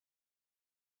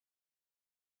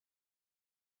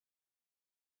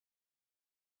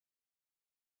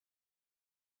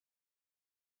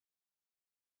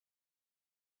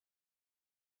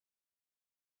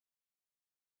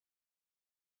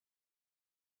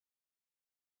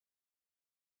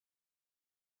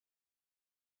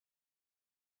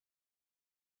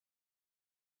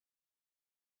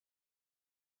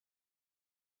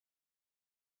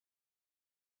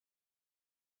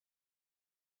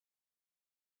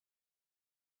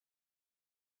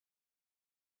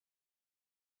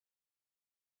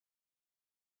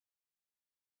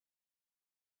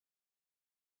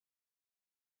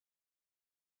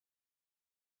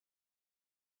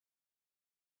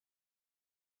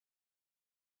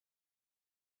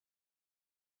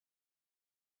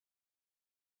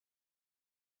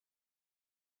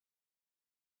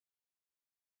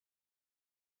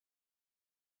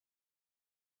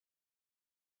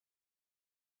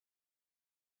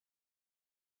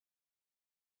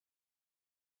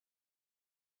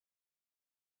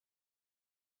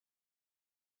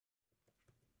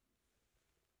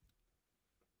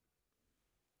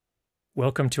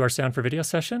Welcome to our Sound for Video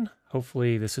session.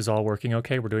 Hopefully this is all working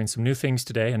okay. We're doing some new things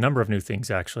today, a number of new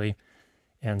things actually,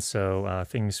 and so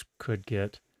things could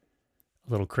get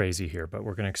a little crazy here, but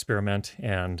we're going to experiment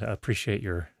and appreciate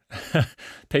your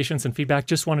patience and feedback.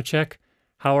 Just want to check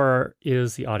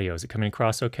is the audio? Is it coming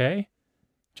across okay?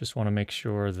 Just want to make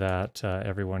sure that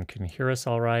everyone can hear us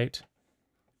all right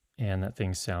and that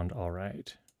things sound all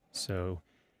right. So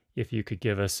if you could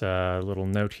give us a little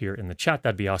note here in the chat,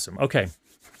 that'd be awesome. Okay.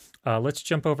 Let's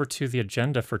jump over to the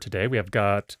agenda for today. We have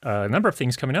got a number of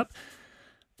things coming up.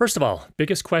 First of all,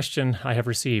 biggest question I have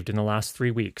received in the last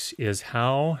 3 weeks is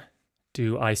how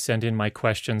do I send in my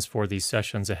questions for these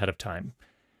sessions ahead of time?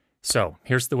 So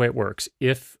here's the way it works.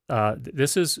 If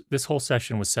this whole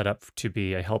session was set up to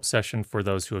be a help session for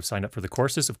those who have signed up for the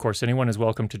courses. Of course, anyone is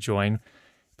welcome to join.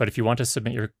 But if you want to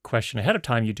submit your question ahead of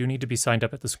time, you do need to be signed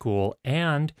up at the school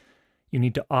and you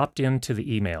need to opt into the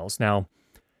emails. Now,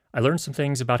 I learned some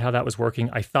things about how that was working.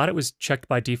 I thought it was checked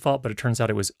by default, but it turns out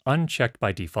it was unchecked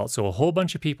by default. So a whole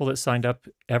bunch of people that signed up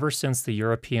ever since the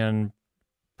European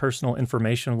personal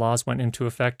information laws went into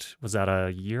effect, was that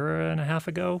a year and a half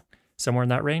ago? Somewhere in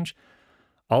that range.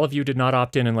 All of you did not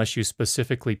opt in unless you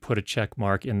specifically put a check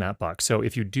mark in that box. So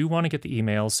if you do want to get the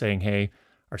emails saying, hey,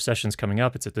 our session's coming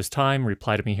up, it's at this time,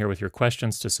 reply to me here with your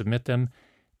questions to submit them,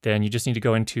 then you just need to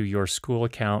go into your school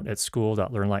account at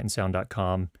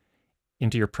school.learnlightandsound.com,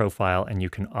 into your profile, and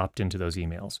you can opt into those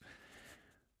emails.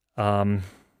 All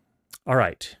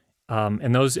right.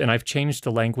 And I've changed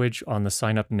the language on the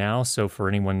sign up now. So for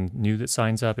anyone new that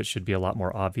signs up, it should be a lot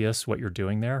more obvious what you're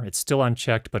doing there. It's still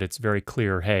unchecked, but it's very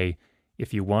clear. Hey,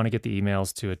 if you want to get the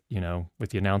emails to it,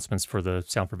 with the announcements for the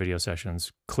Sound for Video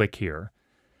sessions, click here.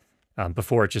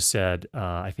 Before it just said,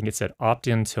 I think it said opt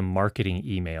into marketing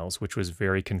emails, which was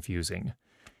very confusing.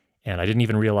 And I didn't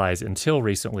even realize until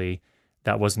recently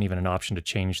that wasn't even an option to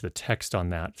change the text on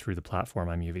that through the platform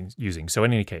I'm using. So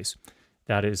in any case,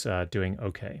 that is doing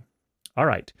okay. All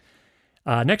right.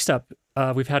 Next up,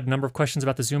 we've had a number of questions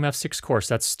about the Zoom F6 course.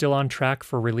 That's still on track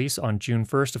for release on June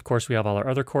 1st. Of course, we have all our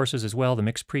other courses as well, the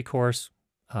Mix Pre-course,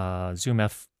 Zoom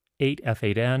F8,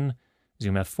 F8N,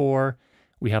 Zoom F4.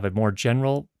 We have a more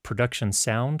general production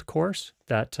sound course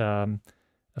that,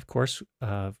 of course,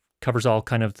 covers all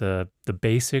kind of the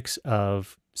basics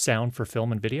of sound for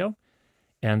film and video.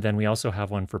 And then we also have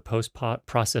one for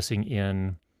post-processing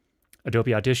in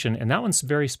Adobe Audition. And that one's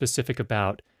very specific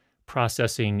about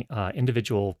processing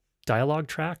individual dialogue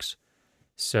tracks.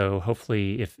 So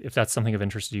hopefully, if that's something of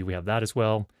interest to you, we have that as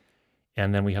well.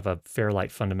 And then we have a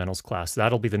Fairlight Fundamentals class.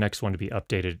 That'll be the next one to be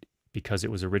updated because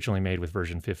it was originally made with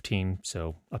version 15.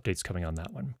 So updates coming on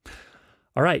that one.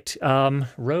 All right.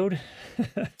 Rode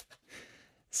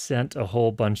sent a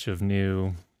whole bunch of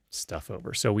new stuff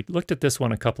over. So we looked at this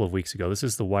one a couple of weeks ago. This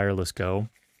is the Wireless Go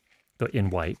in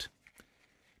white.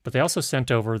 But they also sent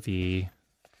over the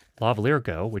Lavalier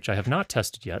Go, which I have not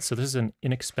tested yet. So this is an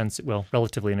inexpensive, well,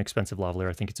 relatively inexpensive lavalier.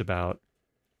 I think it's about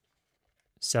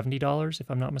 $70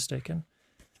 if I'm not mistaken.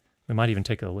 We might even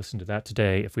take a listen to that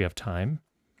today if we have time.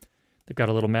 They've got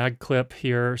a little mag clip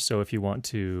here. So if you want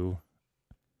to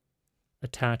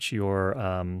attach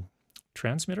your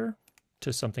transmitter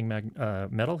to something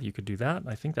metal, you could do that.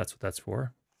 I think that's what that's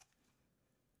for.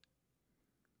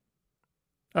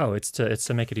 Oh, it's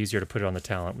to make it easier to put it on the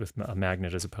talent with a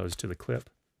magnet as opposed to the clip.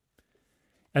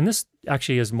 And this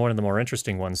actually is one of the more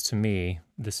interesting ones to me.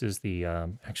 This is the,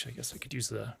 actually I guess I could use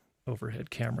the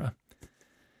overhead camera.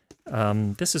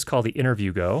 This is called the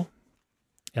Interview Go.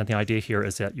 And the idea here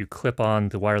is that you clip on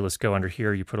the Wireless Go under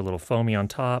here, you put a little foamy on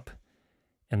top,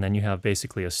 and then you have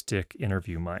basically a stick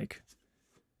interview mic.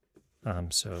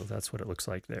 So that's what it looks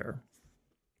like there.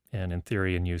 And in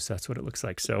theory and use, that's what it looks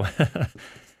like. So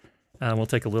we'll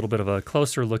take a little bit of a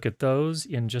closer look at those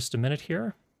in just a minute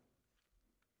here.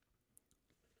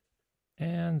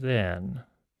 And then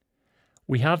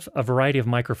we have a variety of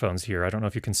microphones here. I don't know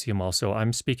if you can see them all. So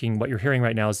I'm speaking, what you're hearing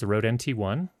right now is the Rode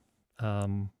NT1,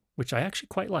 which I actually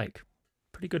quite like.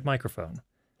 Pretty good microphone,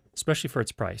 especially for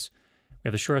its price. We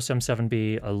have the Shure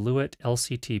SM7B, a Lewitt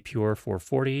LCT Pure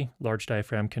 440 large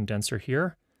diaphragm condenser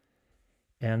here.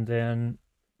 And then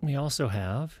we also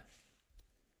have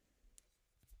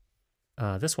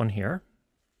this one here,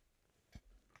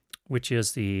 which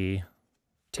is the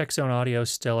Texzone Audio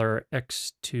Stellar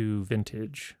X2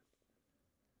 Vintage.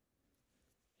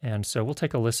 And so we'll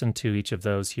take a listen to each of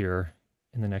those here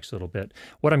in the next little bit.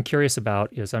 What I'm curious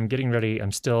about is I'm getting ready, I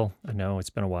know it's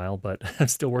been a while, but I'm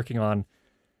still working on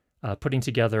putting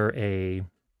together a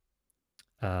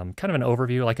kind of an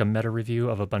overview, like a meta review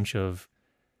of a bunch of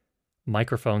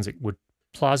microphones that would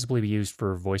plausibly be used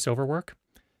for voiceover work.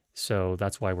 So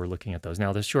that's why we're looking at those.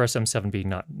 Now, the Shure SM7B,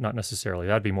 not necessarily.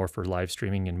 That'd be more for live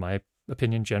streaming, in my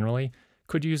opinion, generally.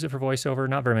 Could use it for voiceover.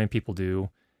 Not very many people do.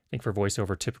 I think for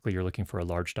voiceover, typically you're looking for a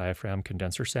large diaphragm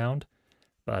condenser sound.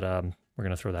 But we're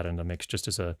going to throw that in the mix just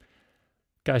as a,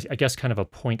 guys, I guess, kind of a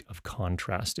point of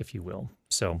contrast, if you will.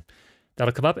 So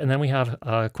that'll come up. And then we have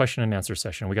a question and answer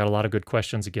session. We got a lot of good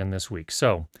questions again this week.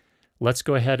 So let's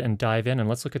go ahead and dive in and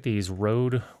let's look at these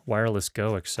Rode Wireless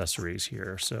Go accessories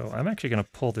here. So I'm actually going to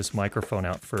pull this microphone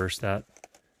out first. That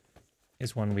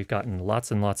is one we've gotten lots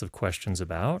and lots of questions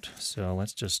about. So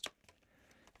let's just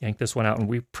yank this one out, and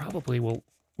we probably will,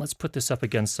 let's put this up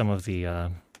against some of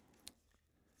the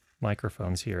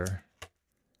microphones here.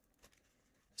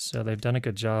 So they've done a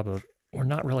good job of, we're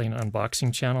not really an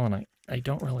unboxing channel, and I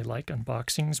don't really like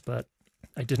unboxings, but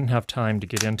I didn't have time to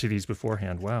get into these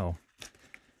beforehand. Wow.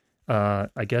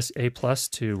 I guess A+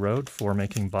 to Rode for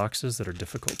making boxes that are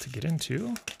difficult to get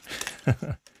into.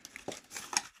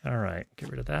 All right, get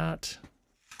rid of that.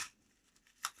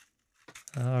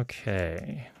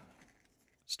 Okay.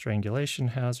 Strangulation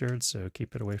hazard, so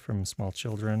keep it away from small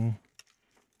children.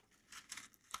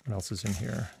 What else is in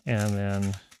here? And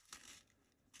then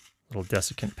little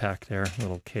desiccant pack there,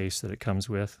 little case that it comes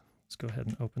with. Let's go ahead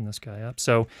and open this guy up.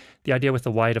 So the idea with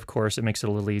the white, of course, it makes it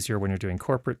a little easier when you're doing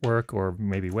corporate work or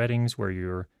maybe weddings where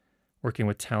you're working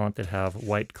with talent that have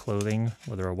white clothing,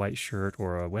 whether a white shirt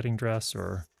or a wedding dress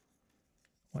or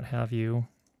what have you.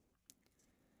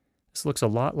 This looks a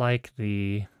lot like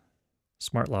the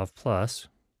SmartLav Plus.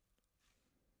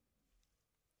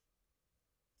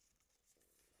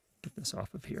 Get this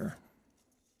off of here.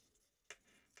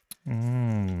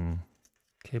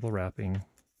 Cable wrapping.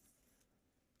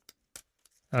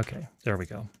 Okay, there we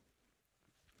go.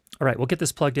 All right, we'll get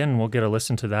this plugged in and we'll get a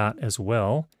listen to that as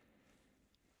well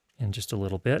in just a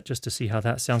little bit, just to see how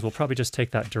that sounds. We'll probably just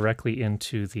take that directly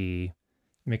into the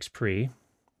MixPre,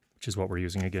 which is what we're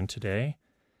using again today.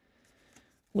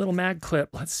 Little mag clip,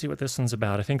 let's see what this one's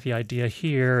about. I think the idea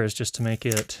here is just to make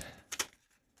it,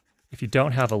 if you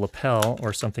don't have a lapel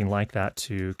or something like that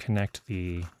to connect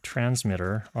the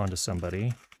transmitter onto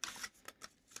somebody,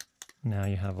 now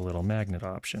you have a little magnet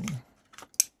option.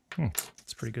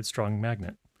 It's a pretty good strong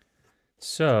magnet.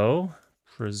 So,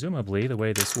 presumably the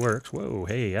way this works, whoa,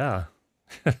 hey, yeah.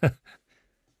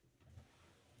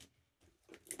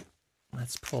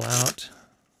 Let's pull out,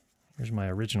 here's my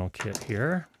original kit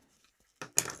here.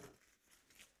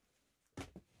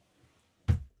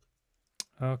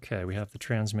 Okay, we have the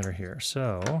transmitter here.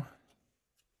 So,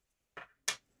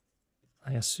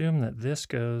 I assume that this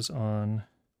goes on.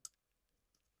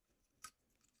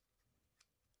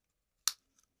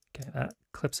 Okay, that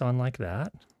clips on like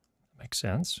that. Makes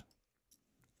sense.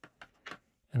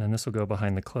 And then this will go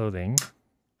behind the clothing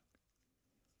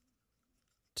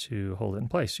to hold it in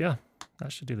place. Yeah,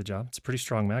 that should do the job. It's a pretty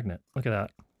strong magnet. Look at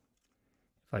that.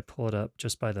 If I pull it up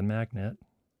just by the magnet,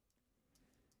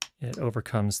 it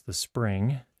overcomes the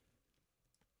spring.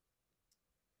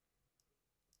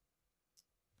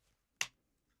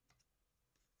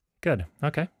 Good.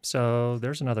 Okay, so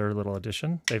there's another little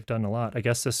addition. They've done a lot. I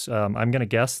guess this, I'm going to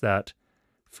guess that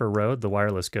for Rode, the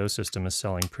Wireless Go system is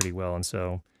selling pretty well, and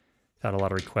so I've had a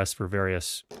lot of requests for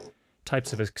various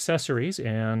types of accessories,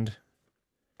 and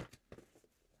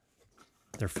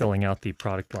they're filling out the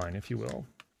product line, if you will.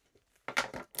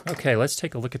 Okay, let's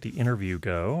take a look at the Interview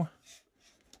Go.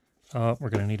 We're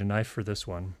going to need a knife for this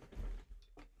one.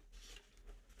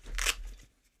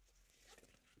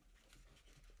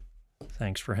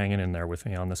 Thanks for hanging in there with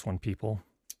me on this one, people.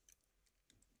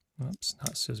 Oops,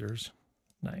 not scissors,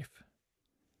 knife.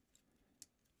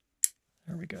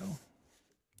 There we go.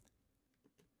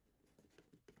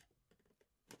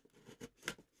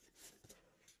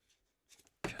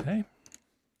 Okay.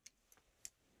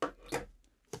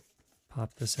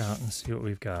 Pop this out and see what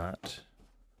we've got.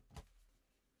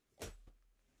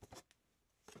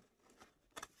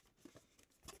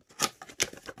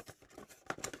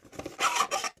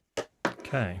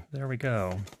 Okay, there we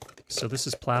go. So this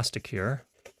is plastic here.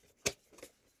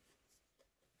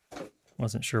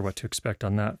 Wasn't sure what to expect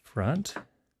on that front.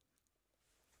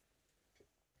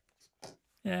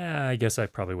 Yeah, I guess I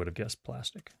probably would have guessed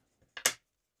plastic.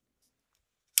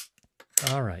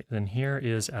 All right, then here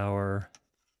is our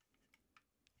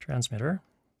transmitter.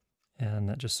 And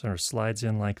that just sort of slides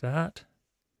in like that.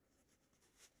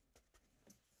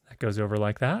 That goes over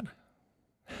like that.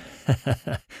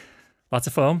 Lots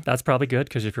of foam. That's probably good,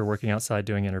 because if you're working outside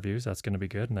doing interviews, that's going to be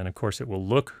good. And then, of course, it will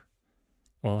look,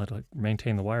 well, it'll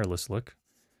maintain the wireless look.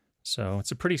 So it's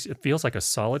a pretty, it feels like a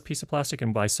solid piece of plastic.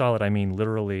 And by solid, I mean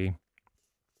literally,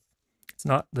 it's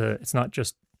not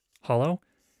just hollow.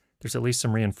 there's at least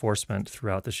some reinforcement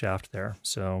throughout the shaft there.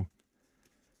 So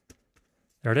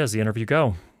there it is, the interview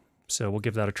go. So we'll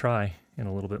give that a try in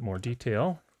a little bit more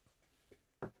detail.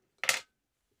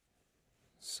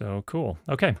 So cool.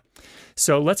 Okay,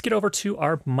 so let's get over to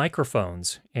our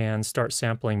microphones and start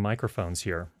sampling microphones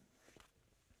here.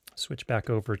 Switch back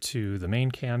over to the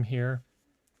main cam here.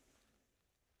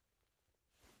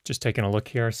 Just taking a look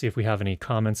here, see if we have any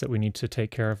comments that we need to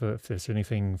take care of, if there's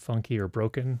anything funky or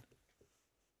broken.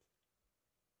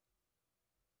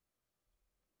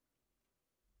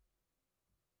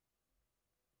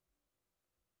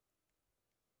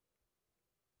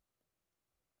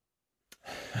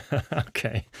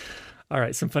 Okay. All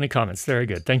right, some funny comments. Very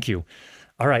good. Thank you.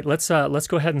 All right, let's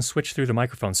go ahead and switch through the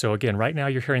microphone. So again, right now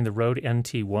you're hearing the Rode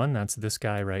NT1. That's this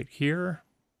guy right here.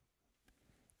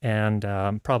 And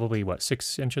probably, what,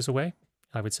 6 inches away,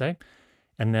 I would say.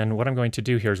 And then what I'm going to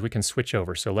do here is we can switch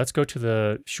over. So let's go to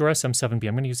the Shure SM7B.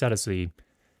 I'm going to use that as the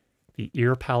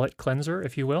ear palette cleanser,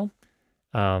 if you will.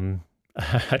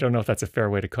 I don't know if that's a fair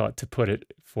way to put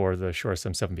it for the Shure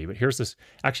SM7B, but here's this.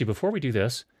 Actually, before we do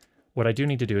this, what I do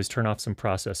need to do is turn off some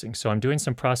processing. So I'm doing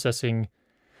some processing.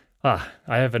 I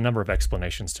have a number of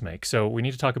explanations to make. So we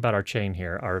need to talk about our chain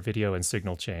here, our video and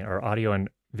signal chain, our audio and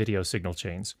video signal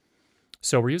chains.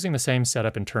 So we're using the same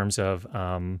setup in terms of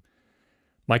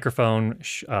microphone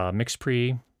mix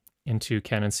pre into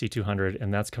Canon C200,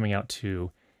 and that's coming out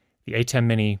to the ATEM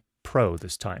Mini Pro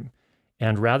this time.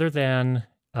 And rather than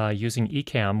using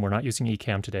Ecamm, we're not using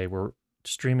Ecamm today, we're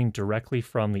streaming directly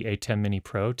from the ATEM Mini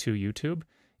Pro to YouTube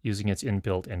using its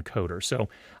inbuilt encoder. So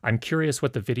I'm curious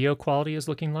what the video quality is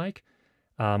looking like.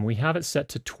 We have it set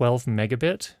to 12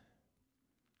 megabit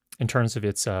in terms of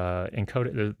its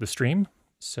encoded, the stream.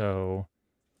 So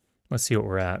let's see what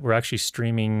we're at. We're actually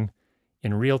streaming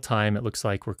in real time. It looks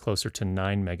like we're closer to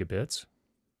 9 megabits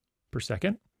per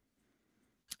second.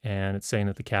 And it's saying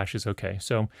that the cache is okay.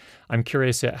 So I'm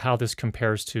curious at how this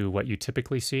compares to what you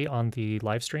typically see on the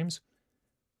live streams.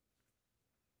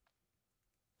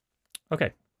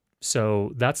 Okay,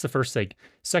 so that's the first thing.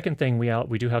 Second thing,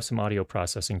 we do have some audio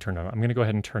processing turned on. I'm going to go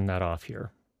ahead and turn that off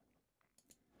here.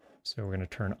 So we're going to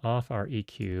turn off our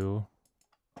EQ.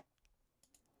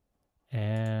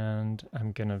 And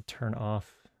I'm going to turn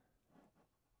off.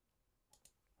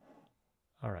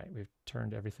 All right, we've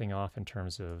turned everything off in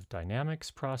terms of dynamics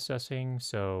processing,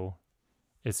 so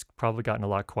it's probably gotten a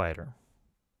lot quieter.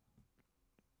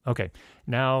 Okay,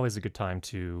 now is a good time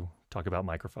to talk about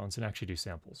microphones and actually do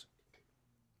samples.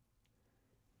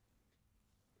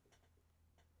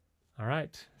 All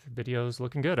right, the video's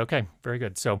looking good. Okay, very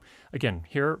good. So again,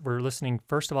 here we're listening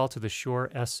first of all to the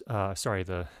Shure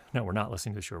no, we're not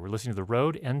listening to the Shure. We're listening to the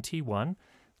Rode NT1.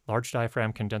 Large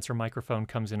diaphragm condenser microphone,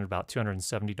 comes in at about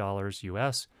 $270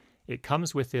 US. It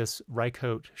comes with this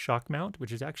Rycote shock mount,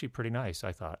 which is actually pretty nice,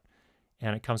 I thought.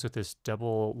 And it comes with this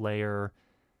double layer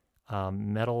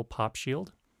metal pop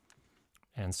shield.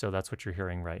 And so that's what you're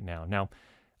hearing right now. Now,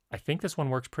 I think this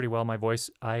one works pretty well. My voice,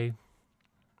 the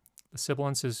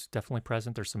sibilance is definitely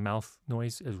present. There's some mouth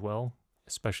noise as well,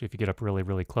 especially if you get up really,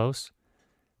 really close.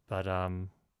 But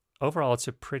overall,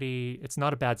 it's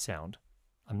not a bad sound.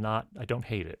 I don't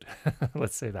hate it.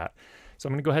 Let's say that. So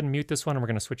I'm going to go ahead and mute this one, and we're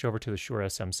going to switch over to the Shure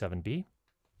SM7B.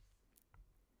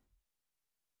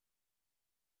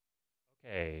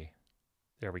 Okay,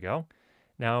 there we go.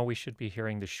 Now we should be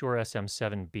hearing the Shure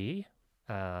SM7B,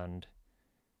 and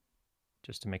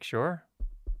just to make sure,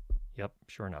 yep,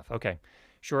 sure enough. Okay,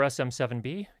 Shure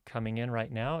SM7B coming in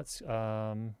right now. It's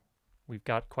we've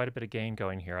got quite a bit of gain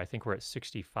going here. I think we're at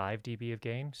 65 dB of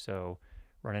gain, so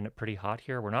running it pretty hot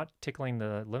here. We're not tickling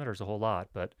the limiters a whole lot,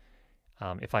 but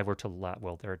if I were to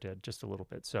well, there it did, just a little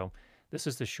bit. So this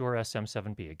is the Shure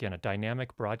SM7B. Again, a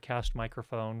dynamic broadcast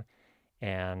microphone,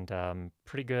 and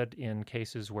pretty good in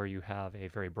cases where you have a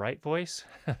very bright voice.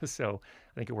 So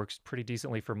I think it works pretty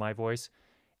decently for my voice.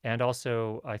 And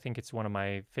also, I think it's one of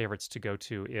my favorites to go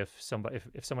to if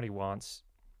somebody wants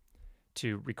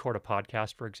to record a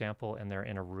podcast, for example, and they're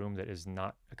in a room that is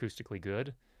not acoustically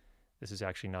good. This is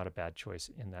actually not a bad choice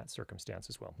in that circumstance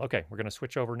as well. Okay, we're going to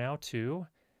switch over now to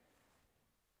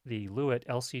the Lewitt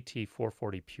LCT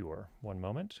 440 Pure. One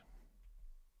moment.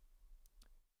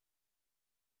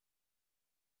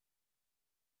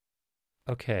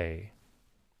 Okay,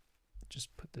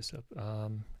 just put this up.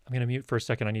 I'm going to mute for a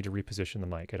second. I need to reposition the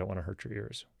mic. I don't want to hurt your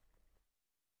ears.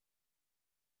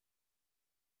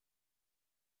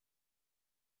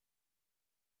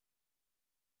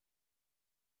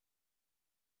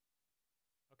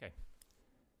 Okay.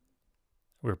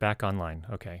 We're back online.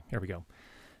 Okay, here we go.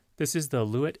 This is the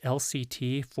Lewitt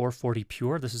LCT 440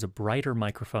 Pure. This is a brighter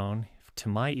microphone to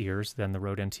my ears than the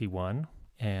Rode NT1.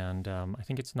 and I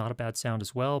think it's not a bad sound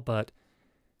as well, but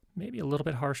maybe a little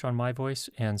bit harsh on my voice,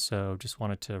 and so just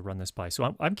wanted to run this by.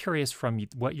 So I'm curious from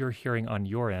what you're hearing on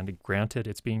your end. Granted,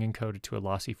 it's being encoded to a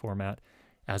lossy format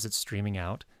as it's streaming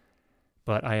out,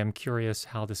 but I am curious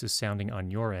how this is sounding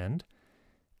on your end.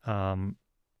 And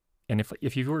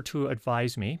if you were to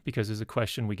advise me, because this is a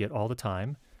question we get all the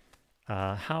time,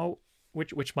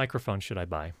 which microphone should I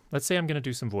buy? Let's say I'm going to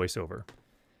do some voiceover.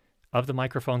 Of the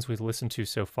microphones we've listened to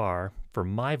so far, for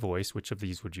my voice, which of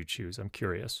these would you choose? I'm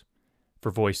curious.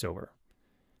 For voiceover.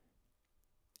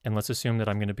 And let's assume that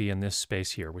I'm going to be in this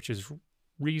space here, which is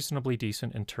reasonably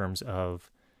decent in terms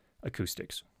of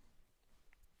acoustics.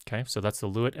 Okay, so that's the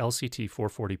Lewitt LCT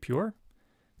 440 Pure.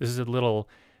 This is a little,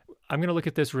 I'm going to look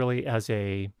at this really as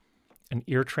an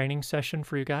ear training session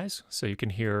for you guys, so you can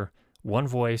hear one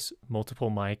voice, multiple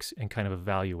mics, and kind of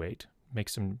evaluate, make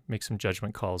some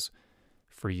judgment calls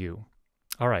for you.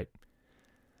 All right.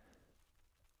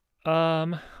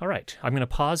 All right. I'm going to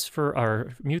pause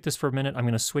mute this for a minute. I'm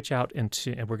going to switch out and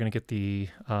we're going to get the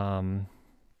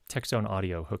TechZone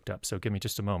audio hooked up. So give me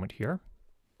just a moment here.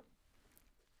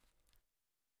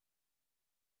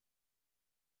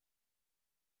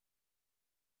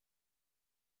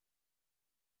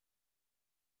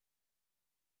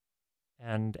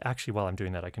 And actually, while I'm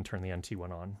doing that, I can turn the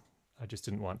NT1 on. I just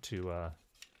didn't want to,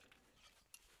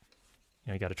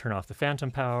 you got to turn off the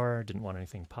phantom power. Didn't want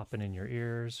anything popping in your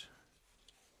ears.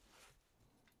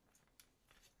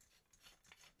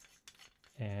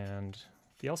 And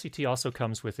the LCT also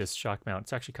comes with this shock mount.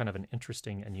 It's actually kind of an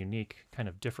interesting and unique, kind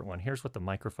of different one. Here's what the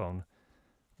microphone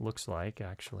looks like,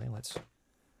 actually. Let's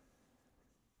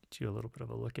get you a little bit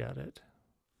of a look at it.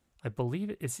 I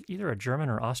believe it's either a German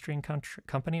or Austrian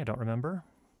company. I don't remember.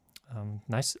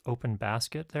 Nice open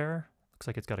basket there. Looks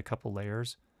like it's got a couple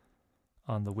layers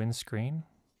on the windscreen.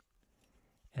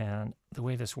 And the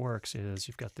way this works is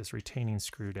you've got this retaining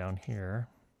screw down here.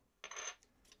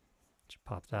 Just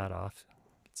pop that off.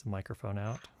 Gets the microphone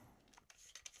out.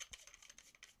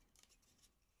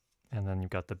 And then you've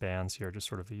got the bands here, just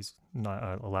sort of these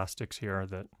elastics here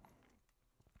that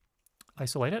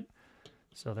isolate it.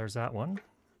 So there's that one.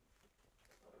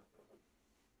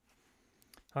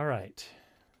 All right.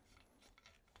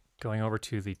 Going over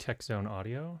to the TechZone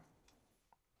audio.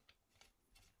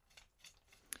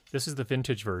 This is the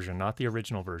vintage version, not the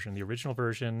original version. The original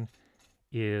version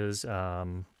is a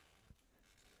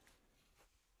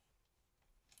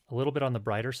little bit on the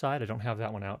brighter side. I don't have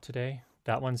that one out today.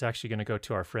 That one's actually going to go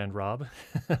to our friend Rob.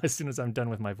 As soon as I'm done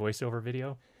with my voiceover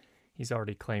video, he's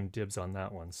already claimed dibs on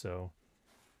that one, so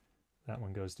that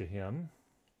one goes to him.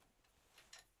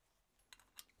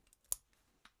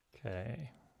 Okay.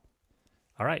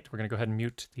 All right, we're going to go ahead and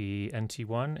mute the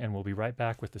NT1, and we'll be right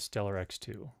back with the Stellar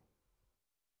X2.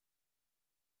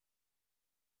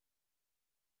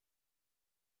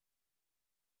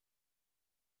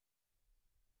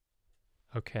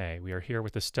 Okay, we are here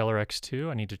with the Stellar X2.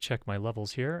 I need to check my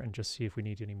levels here and just see if we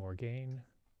need any more gain.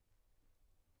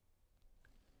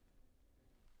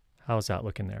 How's that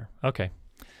looking there? Okay,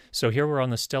 so here we're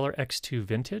on the Stellar X2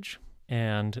 Vintage,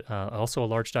 and also a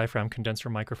large diaphragm condenser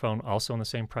microphone, also in the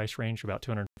same price range, about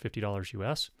 $250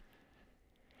 US.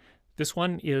 This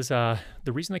one is, the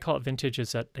reason they call it vintage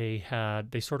is that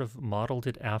they sort of modeled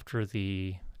it after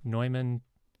the Neumann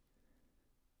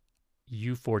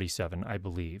U47, I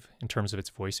believe, in terms of its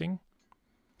voicing.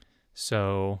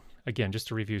 So again, just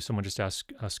to review, someone just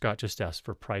asked, Scott just asked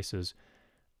for prices.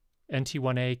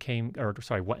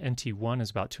 NT1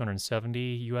 is about 270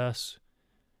 US.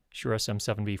 Shure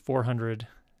SM7B 400.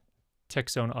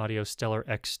 TechZone Audio Stellar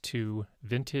X2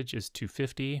 Vintage is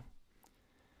 250.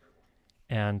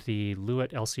 And the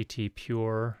Lewitt LCT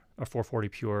Pure, or 440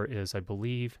 Pure, is, I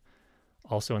believe,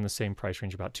 also in the same price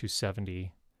range, about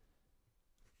 270,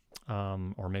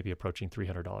 or maybe approaching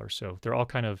 $300. So they're all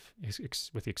kind of,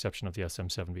 with the exception of the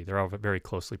SM7B, they're all very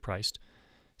closely priced.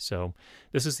 So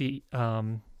this is the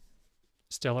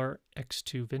Stellar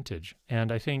X2 Vintage,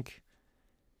 and I think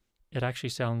it actually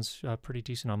sounds pretty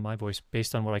decent on my voice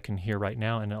based on what I can hear right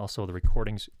now, and also the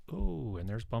recordings. Oh, and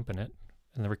there's bumping it,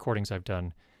 and the recordings I've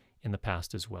done in the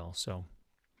past as well. So,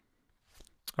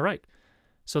 all right.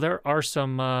 So there are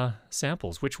some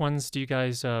samples. Which ones do you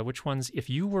guys, if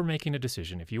you were making a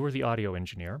decision, if you were the audio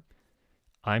engineer,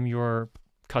 I'm your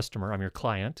customer, I'm your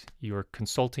client, you're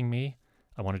consulting me,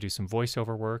 I want to do some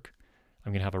voiceover work,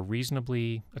 I'm going to have a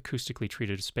reasonably acoustically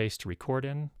treated space to record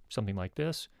in, something like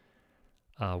this.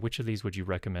 Which of these would you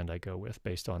recommend I go with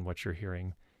based on what you're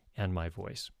hearing and my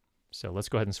voice? So let's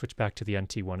go ahead and switch back to the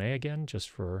NT1A again, just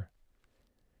for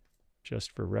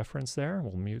reference there.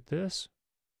 We'll mute this.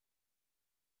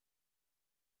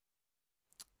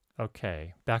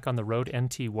 Okay, back on the Rode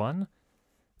NT1.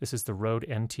 This is the Rode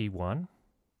NT1.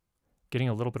 Getting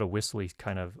a little bit of whistly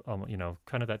kind of,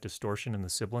 kind of that distortion in the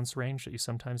sibilance range that you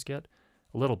sometimes get,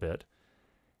 a little bit.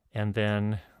 And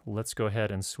then let's go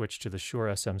ahead and switch to the Shure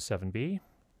SM7B.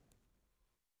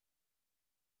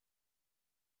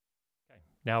 Okay,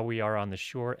 now we are on the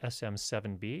Shure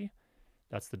SM7B.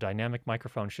 That's the dynamic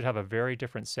microphone. Should have a very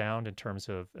different sound in terms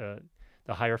of the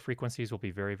higher frequencies will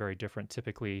be very, very different.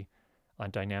 Typically on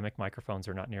dynamic microphones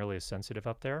are not nearly as sensitive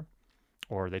up there,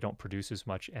 or they don't produce as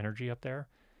much energy up there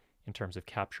in terms of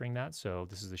capturing that. So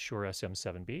this is the Shure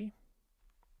SM7B.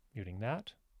 Muting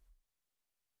that.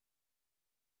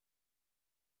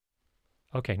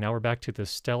 Okay, now we're back to the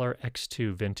Stellar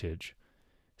X2 Vintage.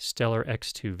 Stellar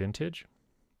X2 Vintage.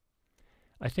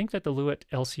 I think that the Lewitt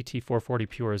LCT 440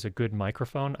 Pure is a good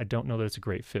microphone. I don't know that it's a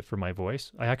great fit for my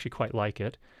voice. I actually quite like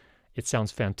it. It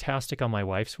sounds fantastic on my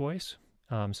wife's voice,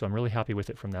 so I'm really happy with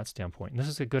it from that standpoint. And this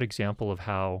is a good example of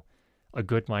how a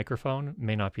good microphone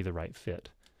may not be the right fit.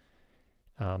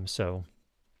 So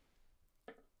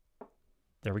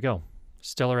there we go.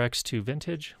 Stellar X2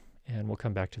 Vintage, and we'll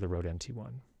come back to the Rode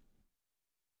NT1.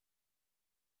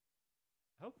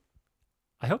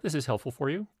 I hope this is helpful for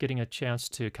you, getting a chance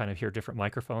to kind of hear different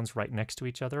microphones right next to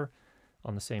each other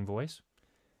on the same voice.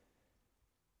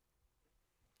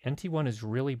 NT1 is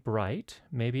really bright,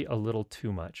 maybe a little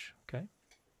too much, okay?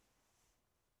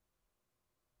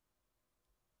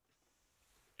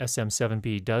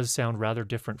 SM7B does sound rather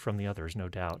different from the others, no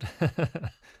doubt.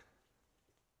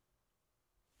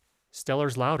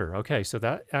 Stellar's louder. Okay, so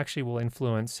that actually will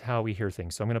influence how we hear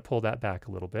things. So I'm going to pull that back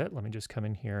a little bit. Let me just come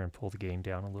in here and pull the gain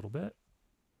down a little bit.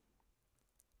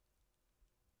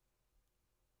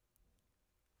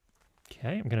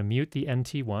 Okay, I'm going to mute the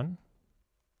NT1.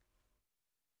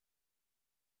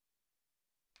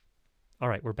 All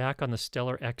right, we're back on the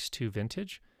Stellar X2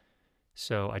 Vintage.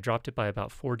 So I dropped it by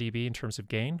about 4 dB in terms of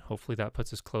gain. Hopefully that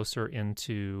puts us closer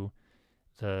into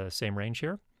the same range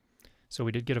here. So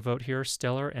we did get a vote here,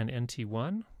 Stellar and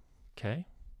NT1. Okay,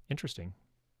 interesting.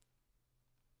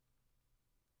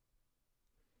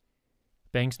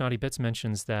 Bangs Naughty Bits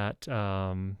mentions that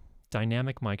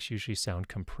dynamic mics usually sound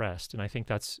compressed, and I think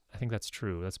that's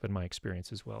true. That's been my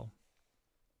experience as well.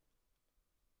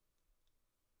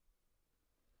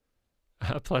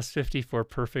 Plus 50 for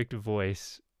perfect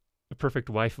voice, perfect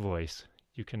wife voice.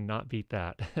 You cannot beat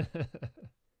that.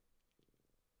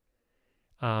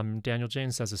 Daniel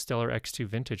James says a Stellar X2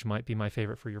 Vintage might be my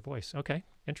favorite for your voice. Okay,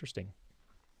 interesting.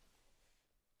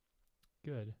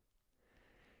 Good.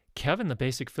 Kevin, the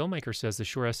basic filmmaker, says the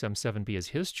Shure SM7B is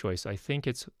his choice. I think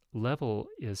its level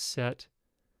is set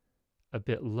a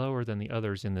bit lower than the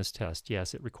others in this test.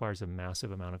 Yes, it requires a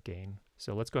massive amount of gain.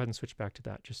 So let's go ahead and switch back to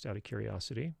that just out of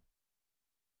curiosity.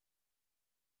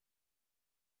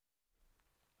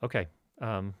 Okay,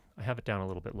 I have it down a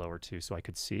little bit lower too so I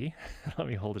could see. Let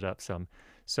me hold it up some.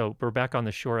 So we're back on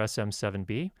the Shure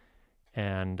SM7B,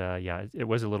 and yeah, it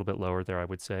was a little bit lower there, I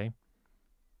would say.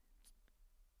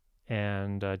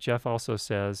 And Jeff also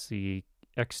says the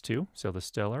X2, so the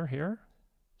Stellar here.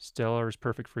 Stellar is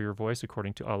perfect for your voice,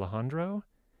 according to Alejandro.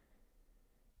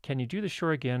 Can you do the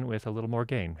Shure again with a little more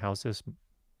gain? How's this,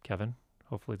 Kevin?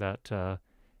 Hopefully that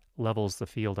levels the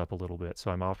field up a little bit.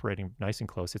 So I'm operating nice and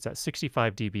close. It's at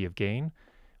 65 dB of gain.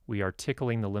 We are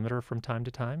tickling the limiter from time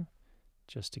to time,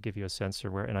 just to give you a sense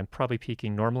of where, and I'm probably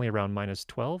peaking normally around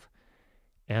 -12.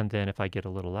 And then if I get a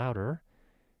little louder,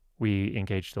 we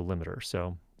engage the limiter.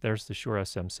 So there's the Shure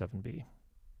SM7B.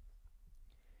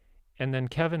 And then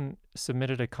Kevin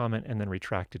submitted a comment and then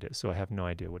retracted it, so I have no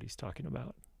idea what he's talking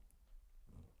about.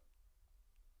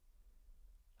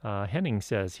 Henning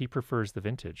says he prefers the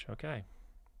Vintage. Okay,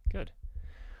 good.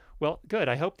 Well, good.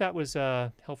 I hope that was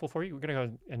helpful for you. We're going to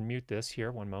go and mute this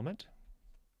here one moment.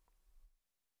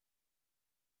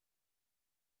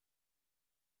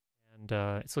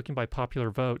 And it's looking by popular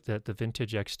vote that the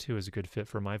Vintage X2 is a good fit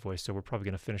for my voice, so we're probably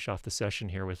going to finish off the session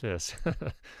here with this.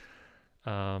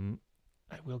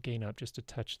 I will gain up just a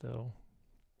touch, though.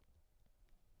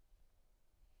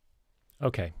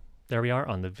 Okay, there we are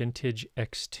on the Vintage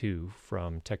X2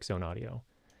 from TechZone Audio.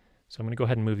 So I'm going to go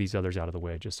ahead and move these others out of the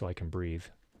way just so I can breathe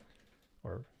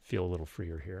or feel a little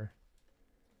freer here.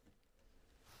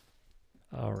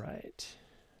 All right,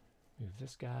 move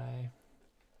this guy.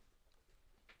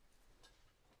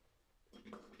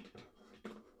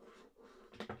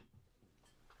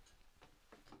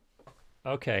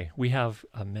 Okay, we have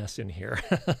a mess in here.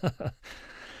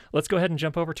 Let's go ahead and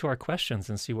jump over to our questions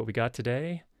and see what we got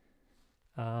today.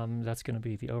 That's going to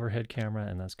be the overhead camera,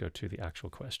 and let's go to the actual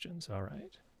questions. All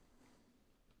right.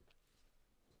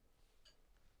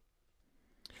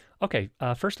 Okay,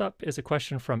 first up is a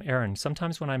question from Aaron.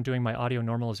 Sometimes when I'm doing my audio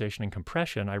normalization and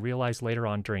compression, I realize later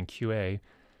on during QA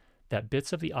that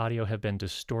bits of the audio have been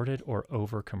distorted or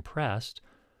over-compressed,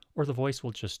 or the voice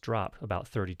will just drop about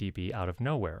 30 dB out of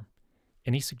nowhere.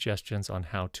 Any suggestions on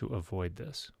how to avoid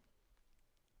this?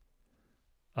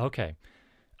 Okay.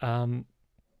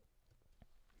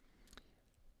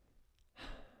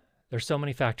 There's so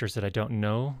many factors that I don't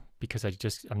know because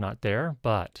I'm not there,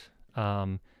 but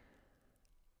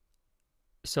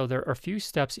so there are a few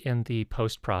steps in the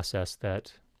post process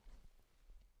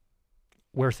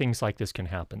where things like this can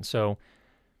happen. So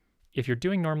if you're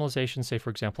doing normalization, say for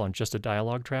example on just a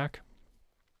dialogue track,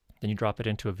 then you drop it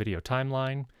into a video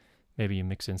timeline, maybe you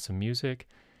mix in some music,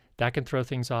 that can throw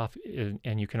things off.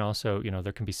 And you can also,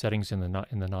 there can be settings in the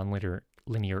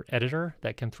nonlinear editor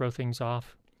that can throw things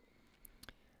off.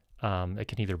 It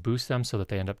can either boost them so that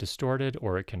they end up distorted,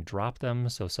 or it can drop them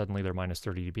so suddenly they're minus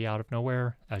 30 dB out of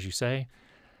nowhere, as you say.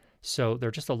 So there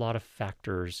are just a lot of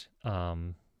factors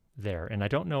there. And I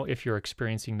don't know if you're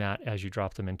experiencing that as you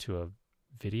drop them into a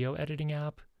video editing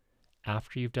app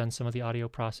after you've done some of the audio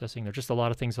processing. There are just a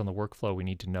lot of things on the workflow we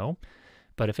need to know.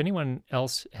 But if anyone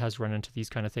else has run into these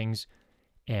kind of things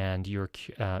and you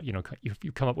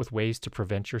come up with ways to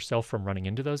prevent yourself from running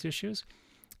into those issues,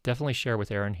 definitely share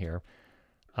with Aaron here.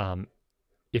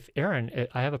 If Aaron,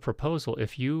 I have a proposal.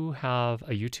 If you have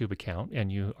a YouTube account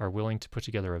and you are willing to put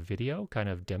together a video kind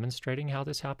of demonstrating how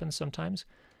this happens sometimes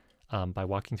by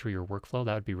walking through your workflow,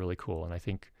 that would be really cool. And I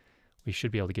think we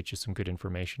should be able to get you some good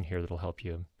information here that'll help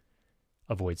you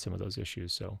avoid some of those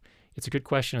issues. So it's a good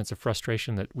question. It's a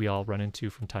frustration that we all run into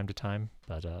from time to time,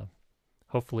 but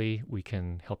hopefully we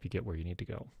can help you get where you need to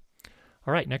go.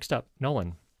 All right, next up,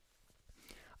 Nolan.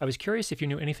 I was curious if you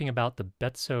knew anything about the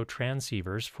Betso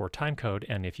transceivers for timecode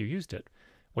and if you used it.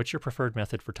 What's your preferred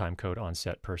method for timecode on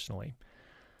set personally?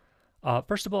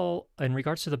 First of all, in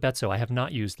regards to the Betso, I have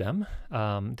not used them.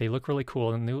 They look really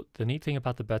cool, and the neat thing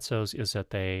about the Betsos is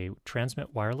that they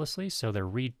transmit wirelessly, so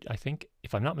I think,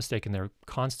 if I'm not mistaken, they're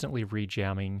constantly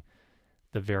rejamming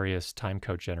the various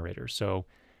timecode generators, so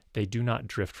they do not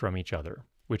drift from each other,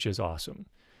 which is awesome.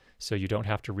 So you don't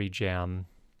have to rejam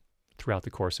throughout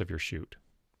the course of your shoot.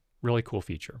 Really cool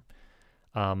feature.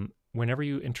 Whenever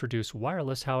you introduce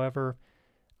wireless, however,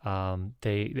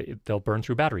 they'll burn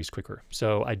through batteries quicker.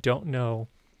 So I don't know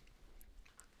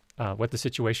what the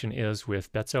situation is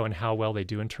with Betso and how well they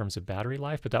do in terms of battery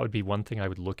life, but that would be one thing I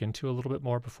would look into a little bit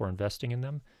more before investing in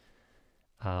them.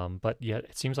 But yet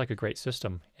it seems like a great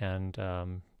system. And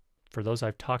for those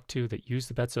I've talked to that use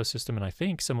the Betso system, and I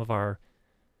think some of our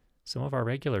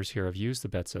regulars here have used the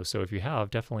Betso. So if you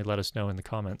have, definitely let us know in the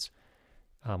comments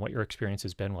what your experience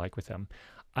has been like with them.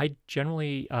 I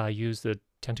generally use the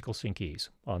Tentacle Sync-E's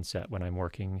on set when I'm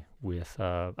working with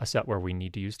a set where we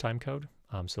need to use timecode.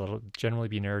 So it'll generally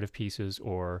be narrative pieces,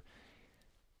 or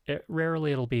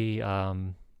rarely it'll be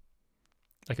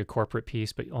like a corporate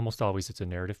piece, but almost always it's a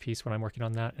narrative piece when I'm working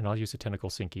on that, and I'll use the Tentacle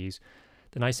Sync-E's.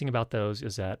 The nice thing about those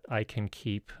is that I can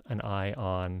keep an eye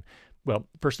on, well,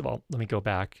 first of all, let me go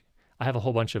back. I have a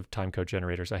whole bunch of timecode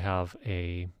generators. I have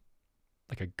a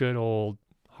good old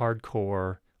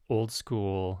hardcore, old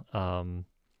school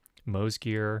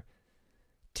Mosegear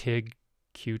TIG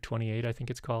Q28, I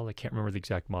think it's called. I can't remember the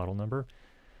exact model number,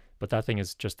 but that thing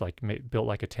is just like built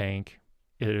like a tank.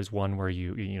 It is one where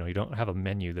you don't have a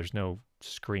menu. There's no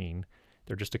screen.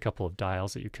 They're just a couple of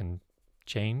dials that you can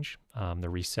change. They're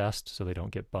recessed so they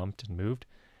don't get bumped and moved.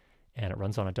 And it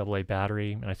runs on a AA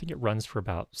battery, and I think it runs for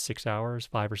about 6 hours,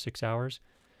 5 or 6 hours.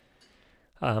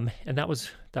 And that was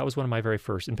one of my very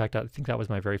first. In fact, I think that was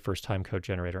my very first timecode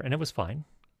generator, and it was fine.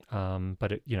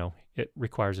 But it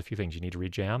requires a few things. You need to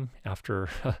rejam after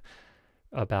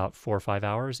about 4 or 5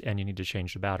 hours, and you need to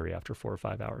change the battery after 4 or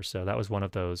 5 hours. So that was one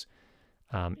of those.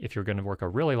 If you're going to work a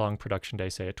really long production day,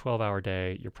 say a 12-hour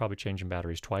day, you're probably changing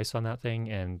batteries twice on that thing,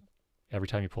 and every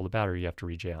time you pull the battery, you have to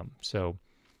rejam. So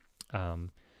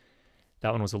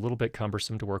that one was a little bit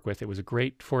cumbersome to work with. It was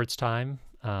great for its time,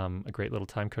 a great little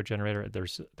timecode generator.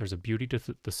 There's a beauty to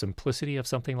the simplicity of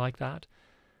something like that,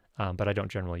 but I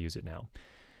don't generally use it now.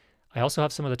 I also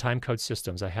have some of the timecode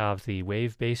systems. I have the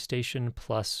Wave Base Station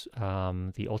plus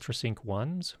the UltraSync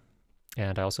ones,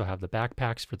 and I also have the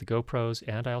backpacks for the GoPros,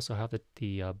 and I also have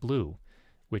the Blue,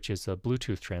 which is a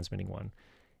Bluetooth transmitting one,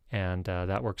 and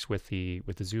that works with the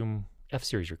Zoom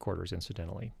F-Series recorders,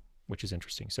 incidentally, which is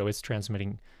interesting. So it's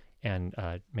transmitting and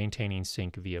maintaining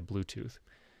sync via Bluetooth.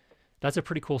 That's a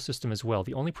pretty cool system as well.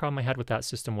 The only problem I had with that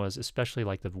system was, especially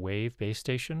like the Wave Base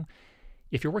Station,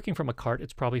 if you're working from a cart,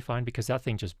 it's probably fine because that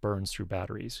thing just burns through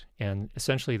batteries. And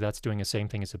essentially that's doing the same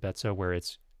thing as a Betso, where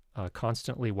it's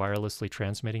constantly wirelessly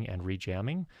transmitting and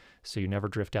rejamming, so you never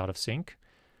drift out of sync.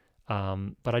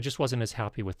 But I just wasn't as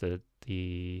happy with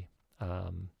the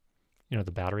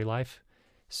battery life.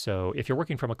 So if you're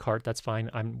working from a cart, that's fine.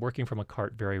 I'm working from a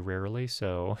cart very rarely,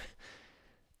 so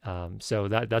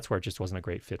that's where it just wasn't a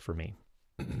great fit for me.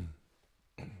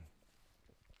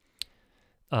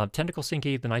 Tentacle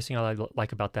Syncy, the nice thing I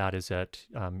like about that is that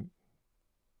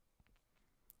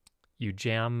you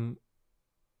jam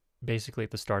basically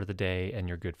at the start of the day and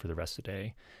you're good for the rest of the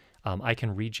day. I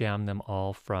can rejam them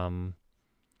all from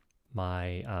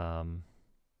my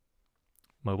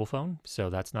mobile phone, so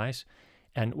that's nice.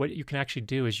 And what you can actually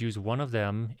do is use one of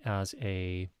them as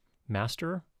a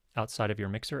master outside of your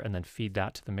mixer and then feed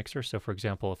that to the mixer. So for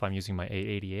example, if I'm using my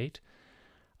 888,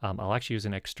 I'll actually use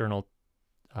an external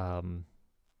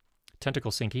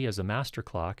Tentacle Syncy as a master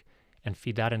clock and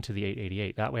feed that into the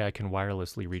 888. That way I can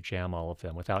wirelessly rejam all of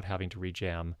them without having to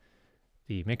rejam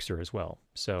the mixer as well.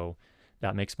 So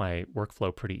that makes my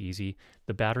workflow pretty easy.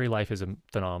 The battery life is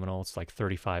phenomenal. It's like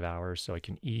 35 hours, so I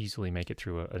can easily make it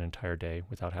through an entire day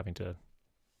without having to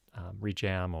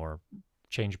rejam or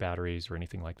change batteries or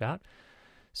anything like that.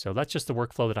 So that's just the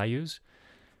workflow that I use.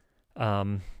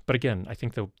 But again, I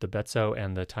think the Betso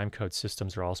and the timecode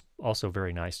systems are also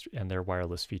very nice, and their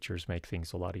wireless features make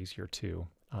things a lot easier too.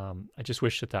 I just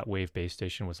wish that Wave base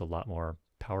station was a lot more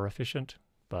power efficient,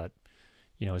 but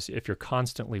you know, if you're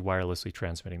constantly wirelessly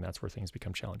transmitting, that's where things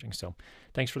become challenging. So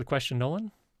thanks for the question,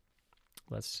 Nolan.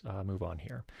 Let's move on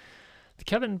here.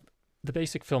 Kevin, the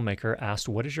basic filmmaker, asked,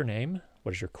 what is your name?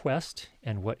 What is your quest?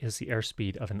 And what is the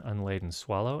airspeed of an unladen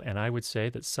swallow? And I would say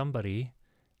that somebody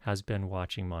has been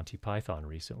watching Monty Python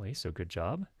recently, so good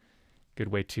job. Good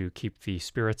way to keep the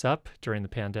spirits up during the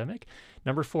pandemic.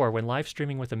 Number 4, when live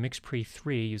streaming with a MixPre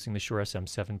 3 using the Shure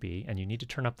SM7B and you need to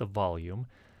turn up the volume,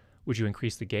 would you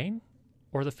increase the gain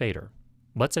or the fader?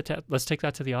 Let's take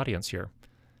that to the audience here.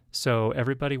 So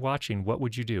everybody watching, what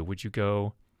would you do? Would you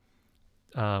go,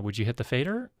 would you hit the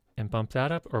fader and bump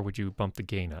that up, or would you bump the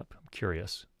gain up? I'm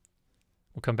curious.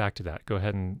 We'll come back to that. Go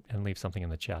ahead and leave something in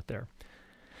the chat there.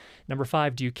 Number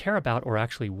 5, do you care about or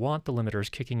actually want the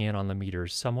limiters kicking in on the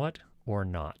meters somewhat or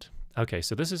not? Okay,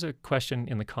 so this is a question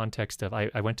in the context of,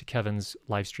 I went to Kevin's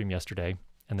live stream yesterday,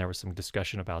 and there was some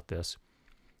discussion about this.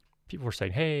 People were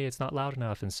saying, hey, it's not loud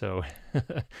enough, and so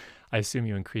I assume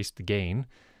you increased the gain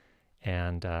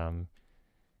and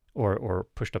or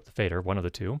pushed up the fader, one of the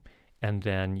two, and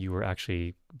then you were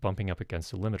actually bumping up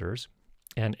against the limiters.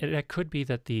 And it could be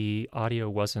that the audio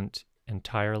wasn't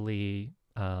entirely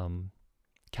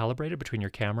calibrated between your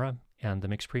camera and the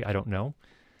MixPre. I don't know,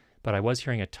 but I was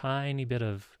hearing a tiny bit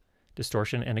of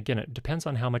distortion. And again, it depends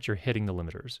on how much you're hitting the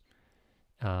limiters,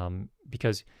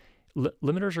 because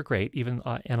limiters are great, even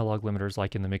analog limiters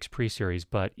like in the MixPre series,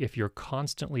 but if you're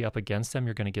constantly up against them,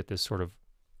 you're going to get this sort of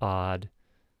odd,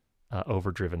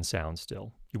 overdriven sound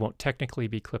still. You won't technically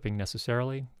be clipping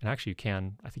necessarily, and actually you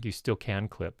can, I think you still can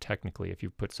clip technically if you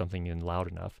put something in loud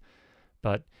enough,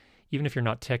 but even if you're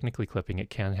not technically clipping, it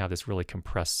can have this really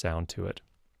compressed sound to it.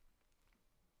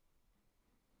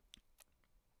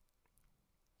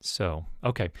 So,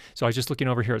 okay, so I was just looking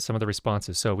over here at some of the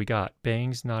responses. So we got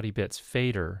Bangs, Naughty Bits,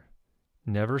 Fader,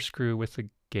 never screw with the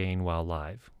gain while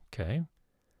live. Okay.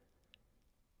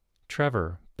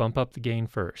 Trevor, bump up the gain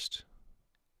first.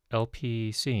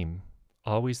 LP Seam,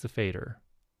 always the fader.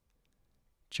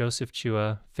 Joseph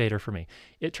Chua, fader for me.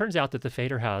 It turns out that the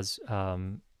fader has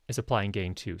is applying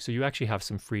gain too, so you actually have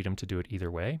some freedom to do it either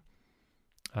way.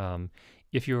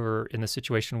 If you're in the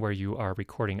situation where you are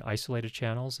recording isolated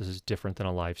channels, this is different than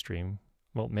a live stream.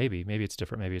 Well, maybe it's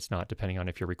different, maybe it's not, depending on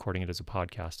if you're recording it as a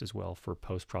podcast as well for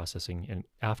post-processing and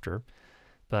after.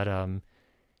 But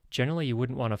generally, you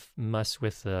wouldn't want to mess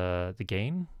with the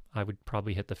gain. I would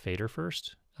probably hit the fader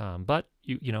first. But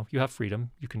you know, you have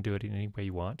freedom. You can do it in any way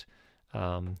you want.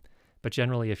 But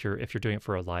generally, if you're doing it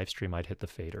for a live stream, I'd hit the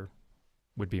fader.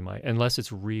 Would be my, unless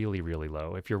it's really, really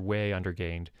low. If you're way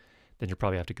undergained, then you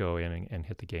probably have to go in and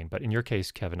hit the gain. But in your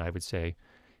case, Kevin, I would say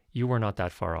you were not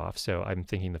that far off. So I'm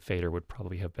thinking the fader would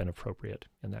probably have been appropriate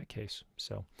in that case.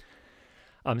 So,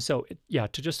 yeah,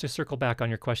 to circle back on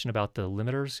your question about the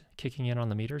limiters kicking in on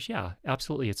the meters, yeah,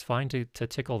 absolutely. It's fine to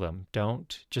tickle them.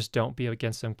 Don't be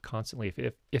against them constantly.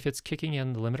 If it's kicking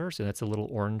in the limiters and it's a little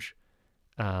orange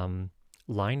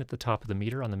line at the top of the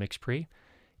meter on the MixPre,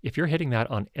 if you're hitting that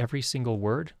on every single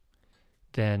word,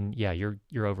 then yeah, you're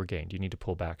overgained. You need to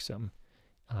pull back some.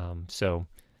 So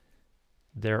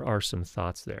there are some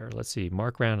thoughts there. Let's see.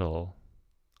 Mark Randall,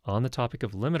 on the topic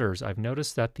of limiters, I've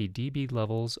noticed that the dB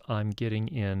levels I'm getting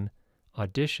in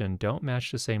Audition don't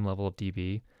match the same level of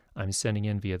dB I'm sending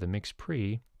in via the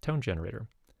MixPre tone generator.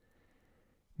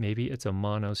 Maybe it's a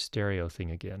mono stereo thing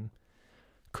again.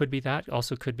 Could be that.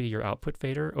 Also could be your output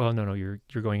fader. Oh, no, you're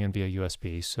going in via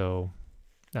USB, so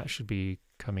that should be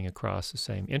coming across the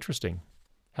same. Interesting.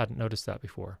 Hadn't noticed that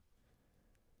before.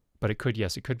 But it could,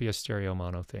 yes, it could be a stereo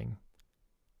mono thing.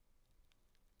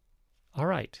 All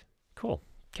right, cool.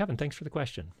 Kevin, thanks for the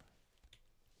question.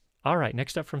 All right,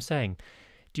 next up from Sang.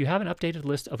 Do you have an updated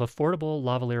list of affordable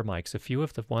lavalier mics? A few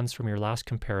of the ones from your last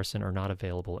comparison are not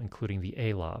available, including the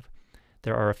A-Lav.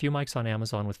 There are a few mics on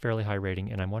Amazon with fairly high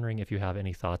rating, and I'm wondering if you have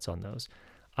any thoughts on those.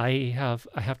 I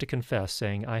have to confess,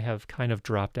 Sang, I have kind of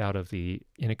dropped out of the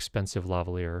inexpensive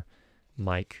lavalier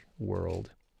mic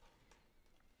world.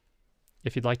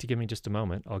 If you'd like to give me just a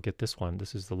moment, I'll get this one.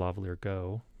 This is the Lavalier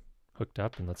Go hooked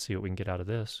up, and let's see what we can get out of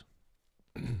this.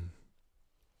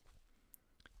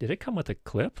 Did it come with a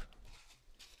clip?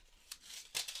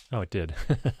 Oh, it did.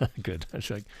 Good. I was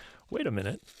like, wait a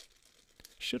minute.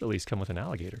 Should at least come with an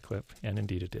alligator clip, and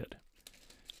indeed it did.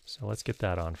 So let's get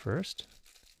that on first.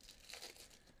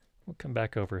 We'll come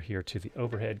back over here to the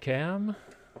overhead cam.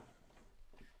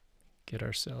 Get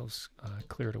ourselves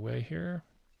cleared away here.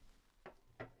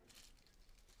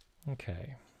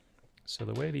 Okay, so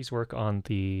the way these work on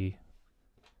the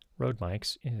Rode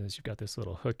mics is you've got this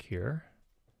little hook here.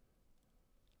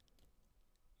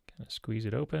 Kind of squeeze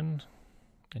it open,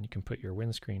 and you can put your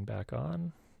windscreen back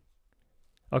on.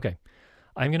 Okay,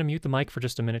 I'm going to mute the mic for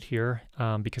just a minute here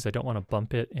because I don't want to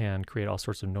bump it and create all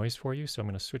sorts of noise for you. So I'm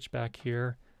going to switch back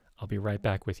here. I'll be right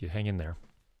back with you. Hang in there.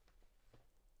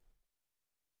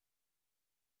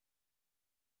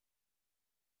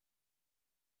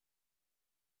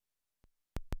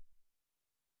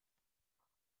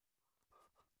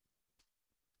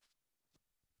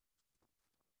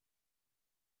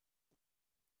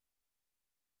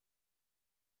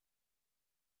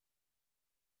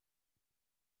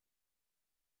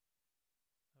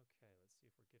 Okay, let's see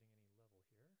if we're getting any level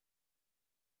here.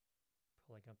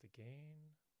 Pulling up the gain.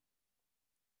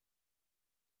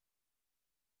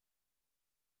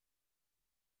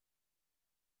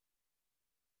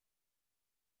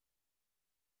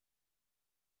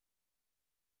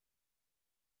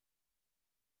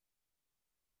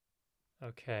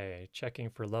 Okay,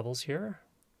 checking for levels here.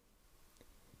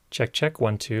 Check, check.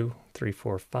 1, 2, 3,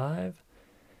 4, 5,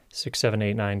 6, 7,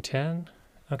 8, 9, 10.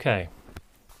 Okay.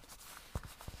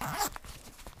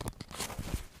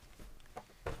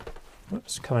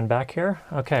 Whoops, coming back here.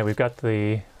 Okay, we've got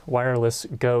the wireless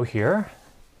Go here.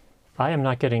 I am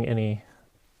not getting any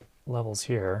levels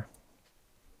here.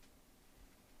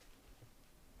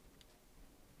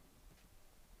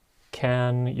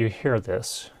 Can you hear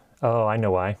this? Oh, I know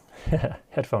why.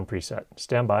 Headphone preset.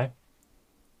 Stand by.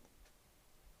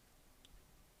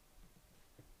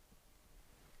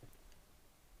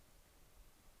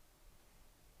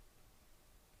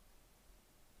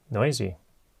 Noisy. You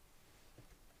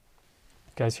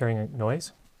guys hearing a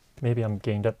noise? Maybe I'm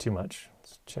gained up too much.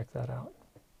 Let's check that out.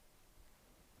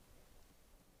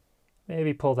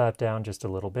 Maybe pull that down just a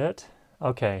little bit.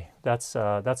 Okay, that's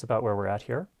about where we're at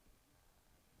here.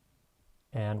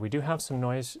 And we do have some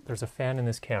noise. There's a fan in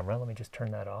this camera. Let me just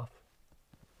turn that off.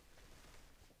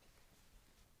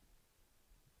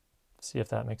 See if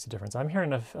that makes a difference. I'm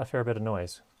hearing a fair bit of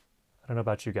noise. I don't know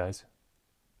about you guys.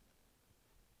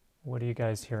 What are you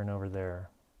guys hearing over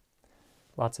there?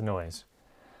 Lots of noise.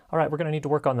 All right, we're going to need to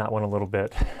work on that one a little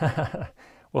bit.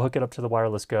 We'll hook it up to the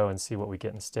wireless Go and see what we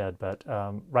get instead. But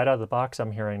right out of the box,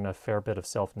 I'm hearing a fair bit of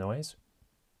self noise.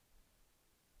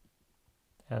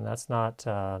 And that's not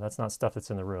stuff that's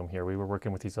in the room here. We were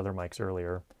working with these other mics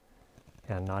earlier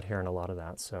and not hearing a lot of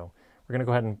that. So we're going to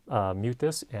go ahead and mute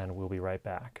this, and we'll be right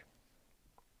back.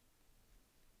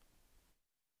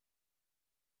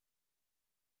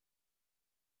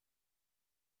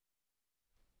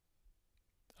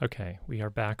 Okay, we are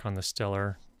back on the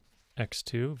Stellar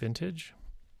X2 Vintage.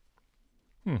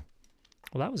 Well,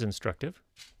 that was instructive.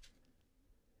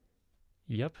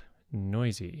 Yep,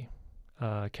 noisy.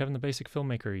 Kevin the Basic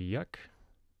Filmmaker, yuck.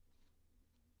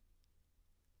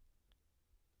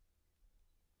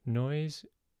 Noise.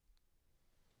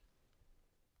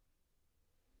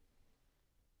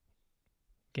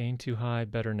 Gain too high,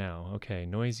 better now. Okay,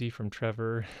 noisy from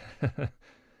Trevor.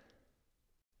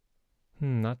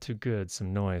 Not too good,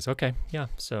 some noise. Okay, yeah,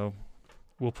 so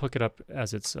we'll hook it up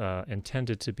as it's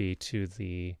intended to be to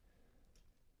the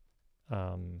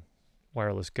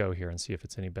wireless Go here and see if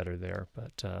it's any better there.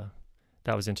 But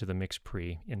that was into the mix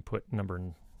pre input number,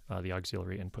 the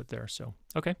auxiliary input there. So,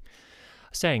 okay.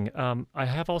 Saying, I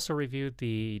have also reviewed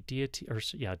the Deity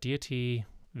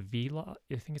V-Lav.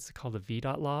 I think it's called the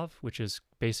V.Lav, which is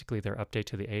basically their update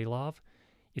to the A-Lav.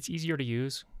 It's easier to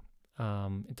use.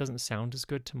 It doesn't sound as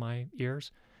good to my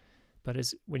ears, but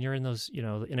when you're in those,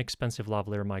 the inexpensive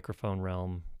lavalier microphone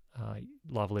realm,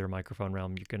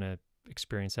 you're going to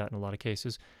experience that in a lot of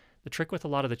cases. The trick with a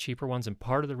lot of the cheaper ones, and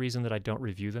part of the reason that I don't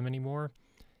review them anymore,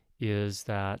 is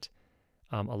that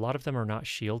a lot of them are not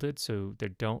shielded, so they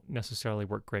don't necessarily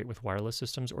work great with wireless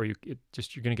systems, or you're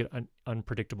going to get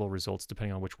unpredictable results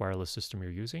depending on which wireless system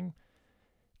you're using.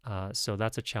 So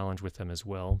that's a challenge with them as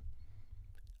well.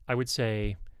 I would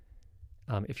say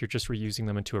if you're just reusing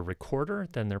them into a recorder,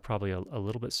 then they're probably a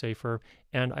little bit safer.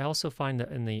 And I also find that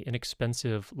in the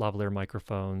inexpensive lavalier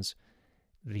microphones,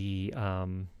 it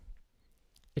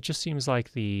just seems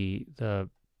like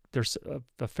there's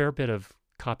a fair bit of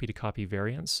copy-to-copy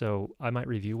variance. So I might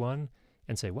review one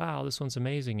and say, wow, this one's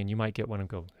amazing. And you might get one and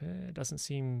go, it doesn't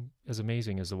seem as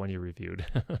amazing as the one you reviewed.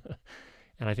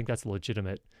 And I think that's a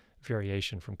legitimate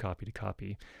variation from copy to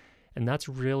copy. And that's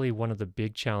really one of the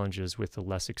big challenges with the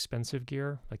less expensive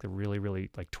gear, like the really, really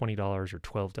like $20 or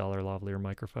 $12 lavalier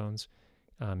microphones.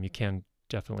 You can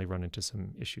definitely run into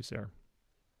some issues there.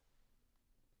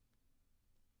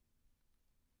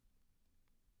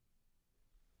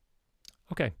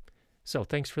 Okay, so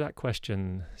thanks for that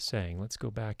question, Sang. Let's go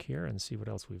back here and see what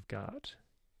else we've got.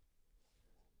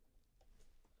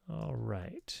 All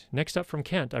right. Next up from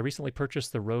Kent, I recently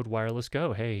purchased the Rode Wireless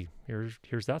Go. Hey,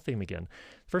 here's that theme again.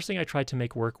 First thing I tried to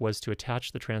make work was to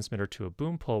attach the transmitter to a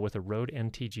boom pole with a Rode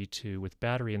NTG2 with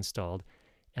battery installed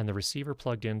and the receiver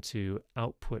plugged into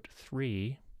input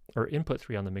 3 on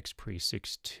the MixPre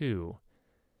 6.2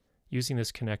 using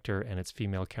this connector and its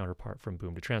female counterpart from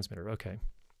boom to transmitter. Okay.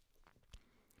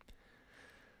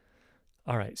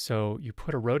 All right, so you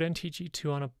put a Rode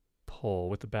NTG2 on a pole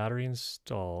with the battery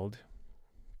installed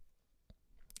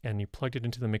and you plugged it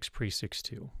into the MixPre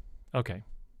 6.2. Okay.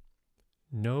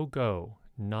 No go,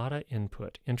 not a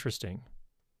input. Interesting.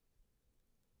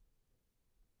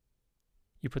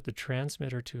 You put the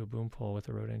transmitter to a boom pole with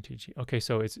a Rode NTG. Okay,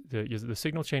 so it's the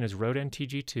signal chain is Rode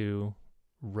NTG2,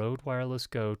 Rode Wireless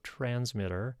Go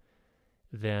transmitter,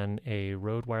 then a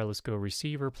Rode Wireless Go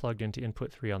receiver plugged into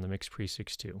input 3 on the MixPre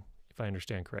 6.2, if I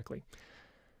understand correctly.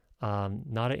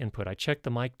 Not an input. I checked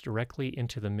the mic directly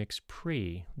into the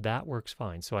MixPre. That works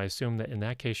fine. So I assume that in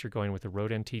that case, you're going with a Rode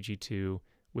NTG2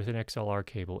 with an XLR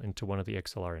cable into one of the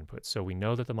XLR inputs. So we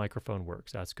know that the microphone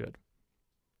works. That's good.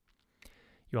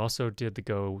 You also did the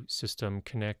Go system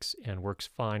connects and works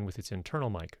fine with its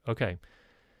internal mic. Okay.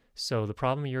 So the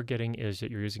problem you're getting is that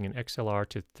you're using an XLR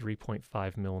to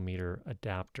 3.5 millimeter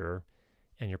adapter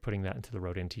and you're putting that into the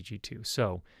Rode NTG2.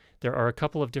 So there are a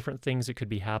couple of different things that could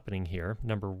be happening here.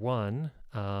 Number one,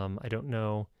 I don't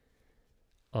know,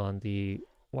 on the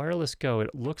Wireless Go,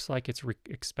 it looks like it's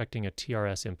expecting a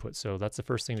TRS input. So that's the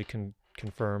first thing to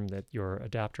confirm that your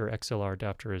XLR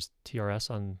adapter is TRS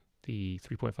on the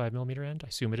 3.5 millimeter end. I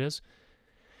assume it is.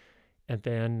 And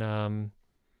then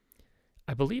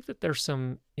I believe that there's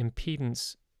some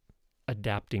impedance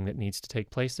adapting that needs to take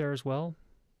place there as well.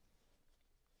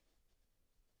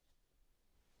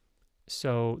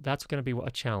 So that's going to be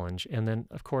a challenge. And then,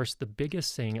 of course, the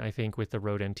biggest thing I think with the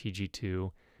Rode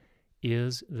NTG2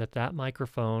 is that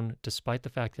microphone, despite the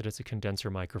fact that it's a condenser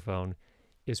microphone,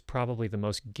 is probably the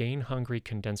most gain-hungry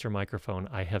condenser microphone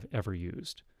I have ever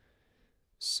used.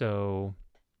 So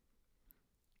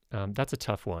that's a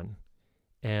tough one.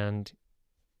 And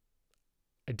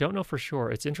I don't know for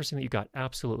sure. It's interesting that you got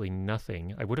absolutely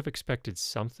nothing. I would have expected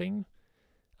something,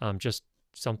 just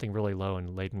something really low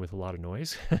and laden with a lot of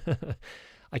noise.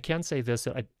 I can say this,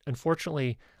 that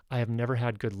unfortunately, I have never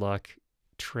had good luck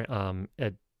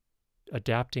at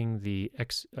adapting the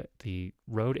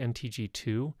Rode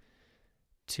NTG2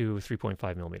 to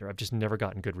 3.5 millimeter. I've just never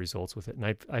gotten good results with it.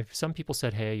 And I've some people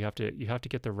said, hey, you have to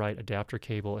get the right adapter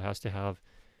cable. It has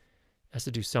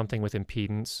to do something with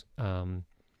impedance.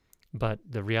 But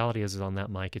the reality is on that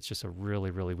mic, it's just a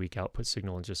really, really weak output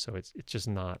signal, and just so it's just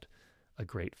not a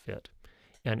great fit.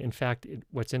 And in fact,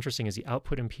 what's interesting is the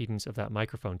output impedance of that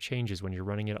microphone changes when you're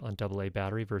running it on AA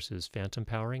battery versus phantom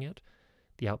powering it.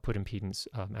 The output impedance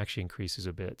actually increases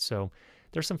a bit. So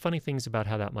there's some funny things about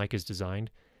how that mic is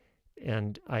designed.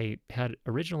 And I had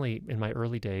originally, in my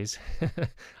early days,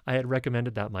 I had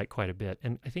recommended that mic quite a bit.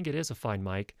 And I think it is a fine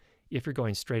mic if you're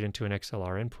going straight into an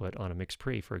XLR input on a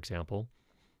MixPre, for example.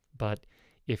 But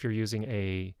if you're using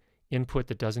a input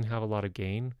that doesn't have a lot of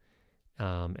gain,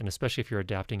 and especially if you're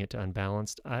adapting it to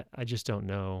unbalanced, I just don't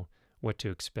know what to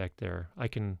expect there. I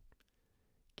can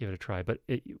give it a try, but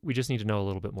we just need to know a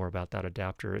little bit more about that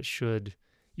adapter. You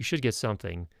should get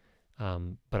something,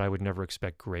 but I would never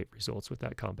expect great results with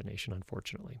that combination,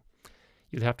 unfortunately.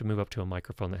 You'd have to move up to a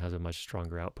microphone that has a much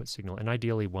stronger output signal, and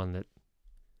ideally one that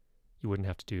you wouldn't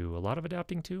have to do a lot of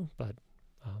adapting to, but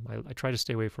I try to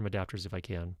stay away from adapters if I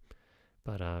can.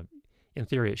 But in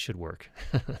theory, it should work.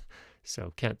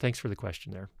 So, Kent, thanks for the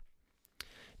question there.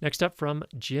 Next up from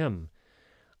Jim.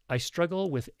 I struggle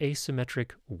with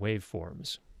asymmetric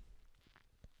waveforms.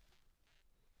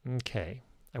 Okay.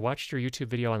 I watched your YouTube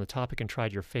video on the topic and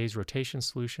tried your phase rotation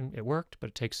solution. It worked, but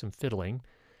it takes some fiddling.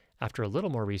 After a little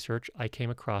more research, I came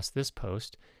across this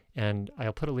post, and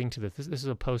I'll put a link to this. This is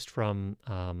a post from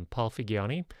Paul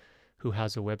Figiani, who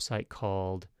has a website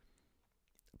called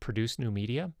Produce New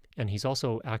Media, and he's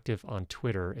also active on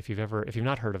Twitter. If you've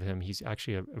not heard of him, he's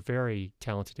actually a very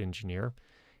talented engineer.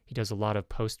 He does a lot of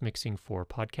post mixing for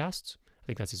podcasts. I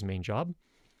think that's his main job,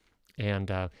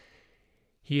 and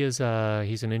he's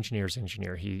an engineer's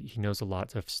engineer. He knows a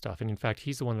lot of stuff, and in fact,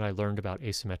 he's the one that I learned about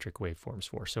asymmetric waveforms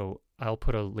for. So I'll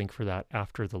put a link for that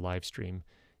after the live stream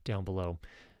down below.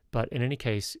 But in any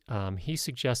case, he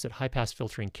suggests that high-pass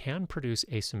filtering can produce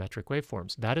asymmetric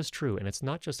waveforms. That is true, and it's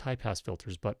not just high-pass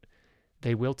filters, but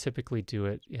they will typically do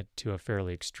it to a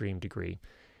fairly extreme degree.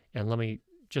 And let me,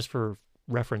 just for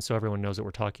reference so everyone knows what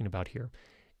we're talking about here,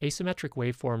 asymmetric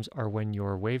waveforms are when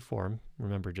your waveform,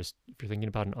 remember, just if you're thinking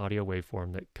about an audio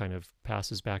waveform that kind of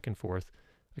passes back and forth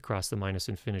across the minus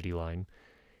infinity line,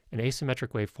 an asymmetric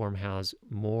waveform has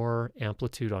more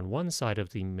amplitude on one side of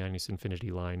the minus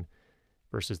infinity line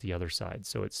versus the other side.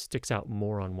 So it sticks out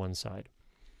more on one side.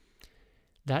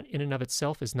 That in and of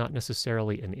itself is not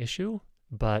necessarily an issue,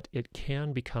 but it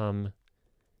can become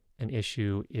an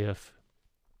issue if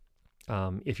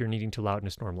you're needing to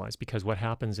loudness normalize, because what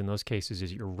happens in those cases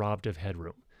is you're robbed of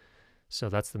headroom. So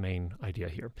that's the main idea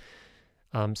here.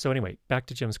 So anyway, back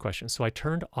to Jim's question. So I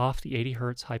turned off the 80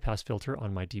 Hertz high-pass filter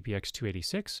on my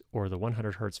DBX286 or the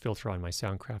 100 Hertz filter on my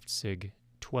Soundcraft SIG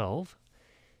 12,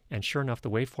 and sure enough, the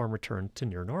waveform returned to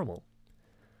near normal.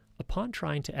 Upon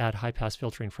trying to add high-pass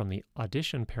filtering from the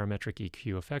Audition Parametric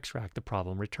EQ effects rack, the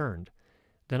problem returned.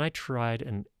 Then I tried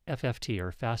an FFT,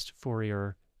 or Fast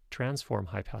Fourier Transform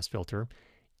high-pass filter,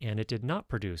 and it did not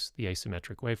produce the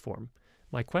asymmetric waveform.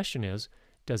 My question is,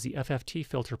 does the FFT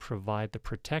filter provide the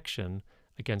protection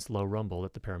against low rumble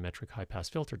that the parametric high-pass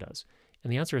filter does?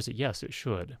 And the answer is that yes, it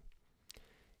should.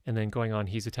 And then going on,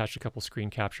 he's attached a couple screen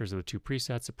captures of the two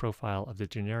presets. A profile of the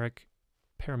generic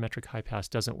parametric high pass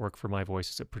doesn't work for my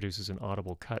voice as it produces an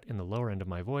audible cut in the lower end of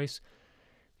my voice.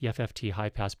 The FFT high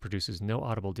pass produces no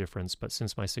audible difference, but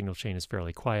since my signal chain is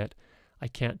fairly quiet, I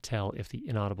can't tell if the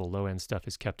inaudible low end stuff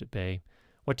is kept at bay.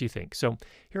 What do you think? So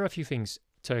here are a few things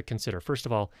to consider. First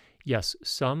of all, yes,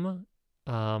 some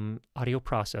audio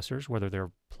processors, whether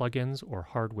they're plugins or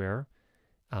hardware,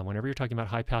 whenever you're talking about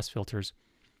high pass filters,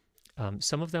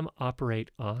 some of them operate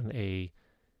on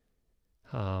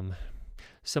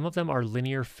some of them are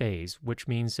linear phase, which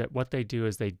means that what they do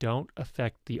is they don't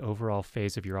affect the overall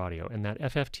phase of your audio. And that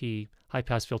FFT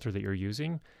high-pass filter that you're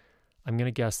using, I'm going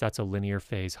to guess that's a linear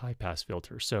phase high-pass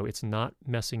filter. So it's not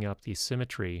messing up the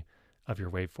symmetry of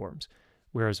your waveforms,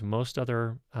 whereas most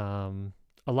other, a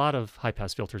lot of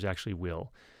high-pass filters actually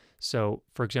will. So,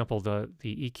 for example, the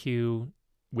EQ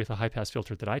with a high-pass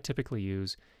filter that I typically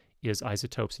use is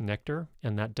Isotope's Nectar,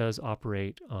 and that does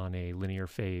operate on a linear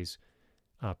phase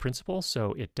principle,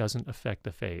 so it doesn't affect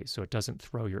the phase, so it doesn't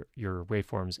throw your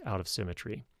waveforms out of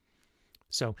symmetry.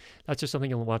 So that's just something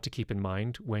you'll want to keep in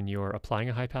mind when you're applying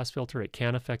a high-pass filter. It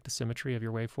can affect the symmetry of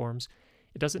your waveforms.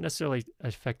 It doesn't necessarily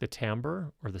affect the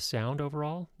timbre or the sound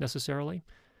overall, necessarily.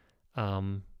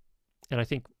 And I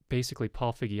think basically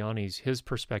Paul Figiani's, his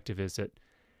perspective is that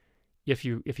if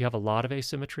you have a lot of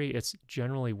asymmetry, it's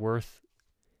generally worth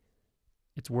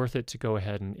it to go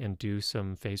ahead and do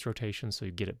some phase rotation so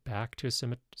you get it back to a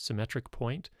symmetric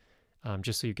point,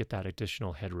 just so you get that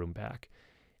additional headroom back.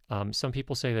 Some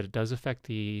people say that it does affect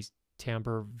the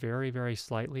timbre very, very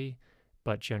slightly,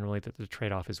 but generally that the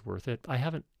trade-off is worth it.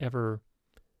 I've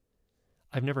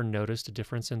never noticed a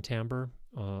difference in timbre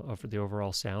of the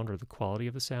overall sound or the quality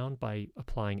of the sound by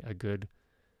applying a good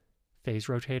phase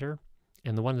rotator.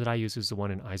 And the one that I use is the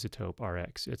one in Isotope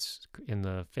RX. It's in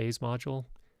the phase module,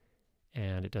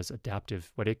 and it does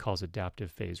what it calls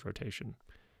adaptive phase rotation.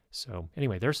 So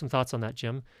anyway, there's some thoughts on that,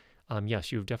 Jim.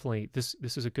 Yes, you've definitely, this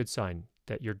is a good sign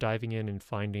that you're diving in and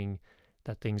finding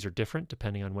that things are different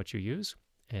depending on what you use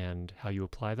and how you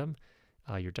apply them.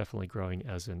 You're definitely growing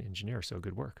as an engineer, so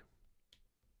good work.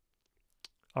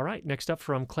 All right, next up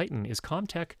from Clayton, is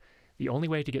Comtech the only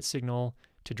way to get signal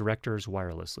to directors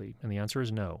wirelessly? And the answer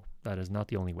is no, that is not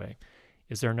the only way.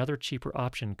 Is there another cheaper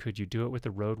option? Could you do it with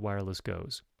the Rode Wireless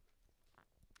Go's?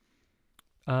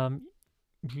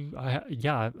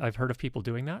 Yeah, I've heard of people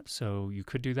doing that, so you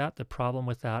could do that. The problem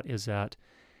with that is that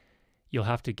you'll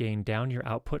have to gain down your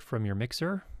output from your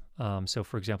mixer So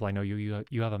for example, I know you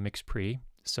have a mix pre,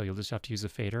 so you'll just have to use the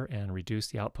fader and reduce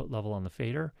the output level on the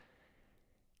fader.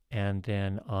 And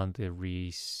then on the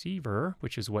receiver,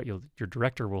 which is what your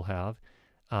director will have,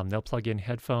 they'll plug in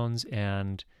headphones,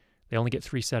 and they only get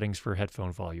 3 settings for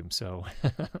headphone volume. So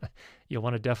you'll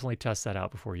want to definitely test that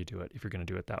out before you do it if you're going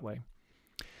to do it that way.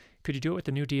 Could you do it with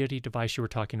the new Deity device you were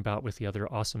talking about with the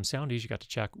other awesome soundies you got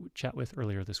to chat with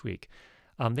earlier this week?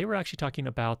 They were actually talking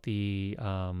about the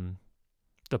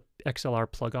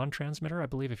XLR plug-on transmitter. I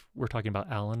believe if we're talking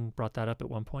about Alan brought that up at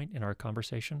one point in our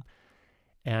conversation.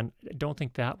 And I don't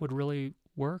think that would really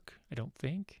work. I don't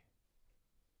think.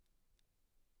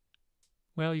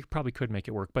 Well, you probably could make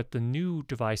it work, but the new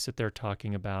device that they're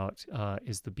talking about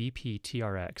is the BP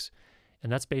TRX.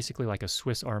 And that's basically like a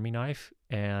Swiss Army knife,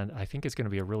 and I think it's going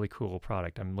to be a really cool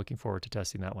product. I'm looking forward to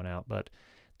testing that one out. But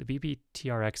the BP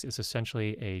TRX is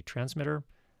essentially a transmitter,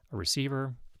 a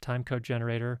receiver, a timecode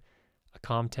generator, a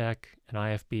CommTech, an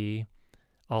IFB,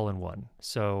 all in one.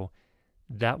 So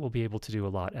that will be able to do a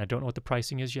lot. And I don't know what the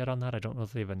pricing is yet on that. I don't know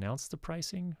if they've announced the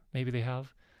pricing. Maybe they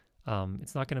have.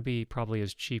 It's not going to be probably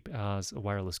as cheap as a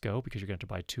Wireless Go because you're going to have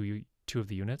to buy two of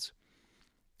the units.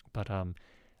 But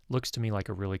looks to me like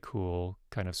a really cool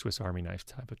kind of Swiss Army knife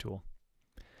type of tool.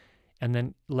 And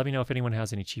then let me know if anyone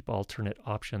has any cheap alternate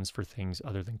options for things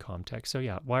other than CommTech. So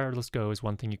yeah, Wireless Go is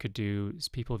one thing you could do.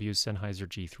 People have used Sennheiser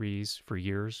G3s for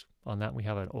years on that. We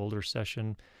have an older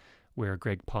session where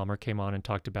Greg Palmer came on and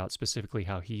talked about specifically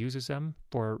how he uses them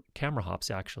for camera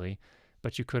hops, actually.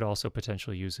 But you could also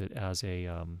potentially use it as a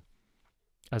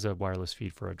wireless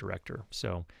feed for a director.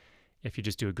 So if you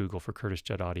just do a Google for Curtis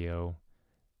Judd Audio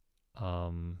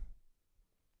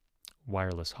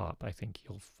wireless hop, I think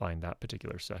you'll find that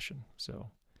particular session. So,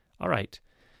 all right.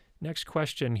 Next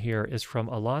question here is from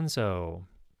Alonzo.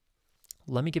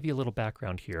 Let me give you a little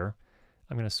background here.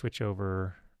 I'm going to switch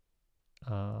over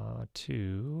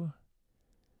to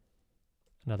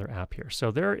another app here.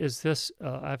 So there is this,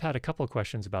 I've had a couple of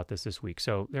questions about this week.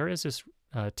 So there is this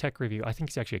tech review. I think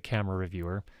he's actually a camera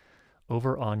reviewer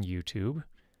over on YouTube.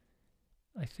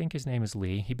 I think his name is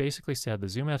Lee. He basically said the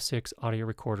Zoom F6 audio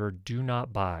recorder, do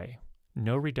not buy.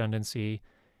 No redundancy.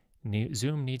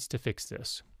 Zoom needs to fix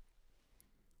this.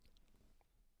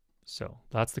 So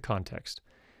that's the context.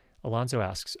 Alonzo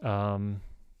asks,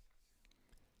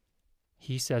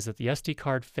 he says that the SD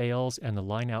card fails and the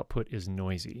line output is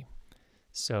noisy.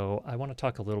 So I want to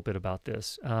talk a little bit about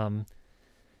this.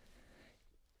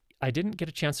 I didn't get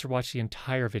a chance to watch the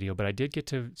entire video, but I did get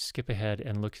to skip ahead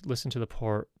and listen to the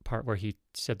part where he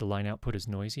said the line output is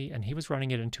noisy, and he was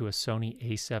running it into a Sony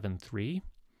a7 III.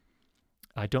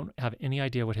 I don't have any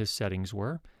idea what his settings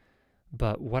were,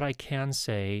 but what I can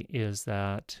say is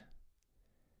that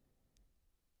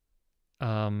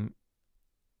I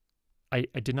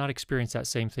did not experience that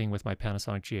same thing with my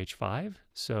Panasonic GH5,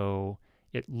 so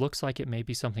it looks like it may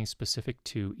be something specific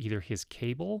to either his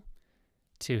cable,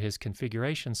 to his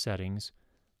configuration settings,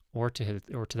 or to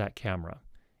that camera.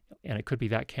 And it could be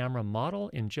that camera model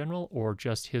in general or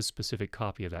just his specific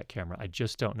copy of that camera. I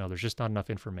just don't know. There's just not enough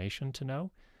information to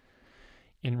know.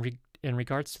 In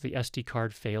regards to the SD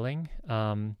card failing,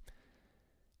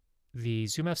 the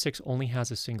Zoom F6 only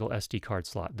has a single SD card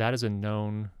slot. That is a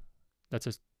known, that's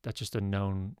just a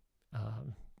known,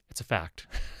 it's a fact.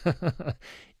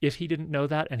 If he didn't know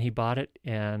that and he bought it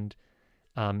and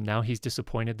now he's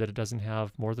disappointed that it doesn't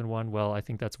have more than one, well, I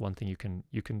think that's one thing you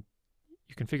can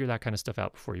figure that kind of stuff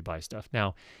out before you buy stuff.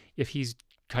 Now, if he's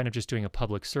kind of just doing a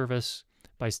public service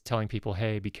by telling people,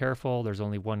 hey, be careful, there's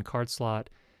only one card slot,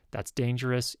 that's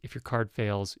dangerous. If your card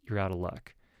fails, you're out of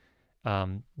luck.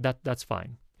 That's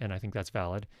fine, and I think that's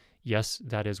valid. Yes,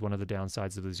 that is one of the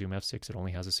downsides of the Zoom F6. It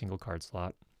only has a single card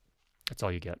slot. That's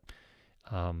all you get.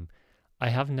 I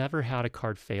have never had a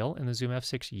card fail in the Zoom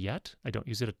F6 yet. I don't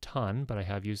use it a ton, but I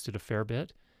have used it a fair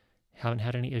bit. Haven't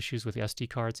had any issues with SD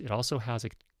cards. It also has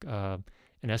an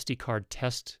SD card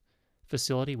test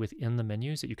facility within the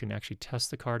menus that you can actually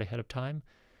test the card ahead of time.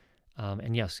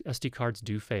 And yes, SD cards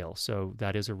do fail, so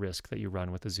that is a risk that you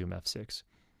run with the Zoom F6.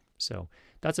 So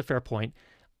that's a fair point.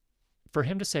 For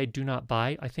him to say do not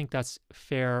buy, I think that's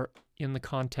fair in the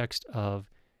context of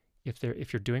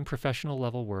if you're doing professional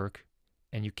level work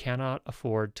and you cannot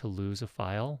afford to lose a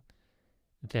file,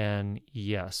 then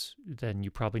yes, then you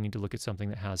probably need to look at something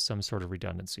that has some sort of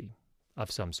redundancy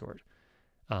of some sort.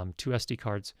 2 SD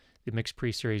cards, the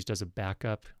MixPre series does a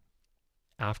backup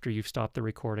after you've stopped the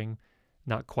recording.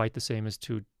 Not quite the same as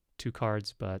two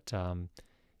cards, but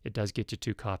it does get you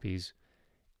 2 copies.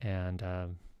 And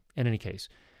in any case,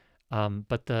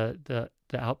 but the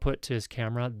output to his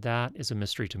camera, that is a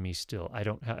mystery to me still. I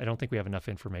don't think we have enough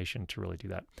information to really do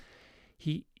that.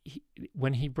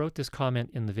 when he wrote this comment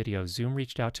in the video, Zoom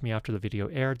reached out to me after the video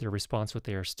aired. Their response was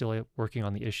they are still working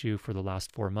on the issue for the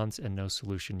last 4 months and no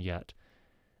solution yet.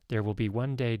 There will be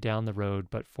one day down the road,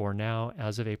 but for now,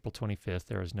 as of April 25th,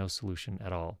 there is no solution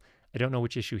at all. I don't know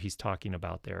which issue he's talking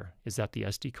about there. Is that the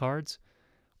SD cards,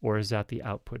 or is that the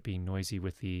output being noisy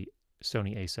with the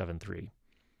Sony a7 III?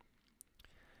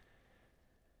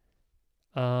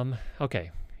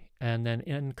 Okay. And then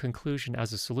in conclusion,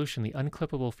 as a solution, the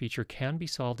unclippable feature can be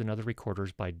solved in other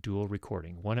recorders by dual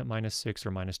recording, one at -6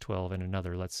 or -12 and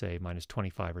another, let's say,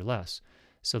 -25 or less.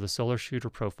 So the solar shooter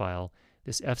profile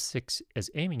this F6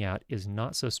 is aiming at is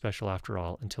not so special after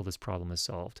all until this problem is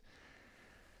solved.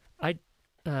 I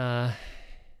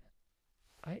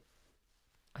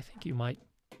think you might...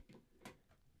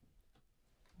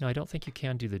 No, I don't think you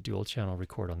can do the dual channel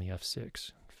record on the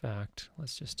F6. In fact,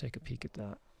 let's just take a peek at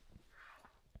that.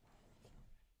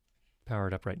 Power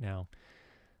it up right now.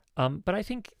 But I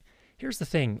think, here's the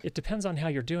thing, it depends on how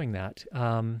you're doing that.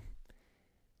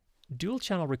 Dual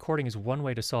channel recording is one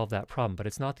way to solve that problem, but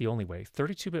it's not the only way.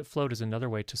 32-bit float is another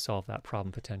way to solve that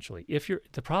problem potentially.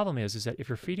 The problem is that if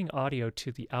you're feeding audio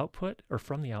to the output or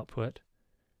from the output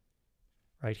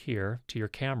right here to your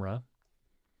camera,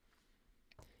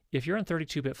 if you're in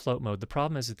 32-bit float mode, the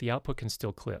problem is that the output can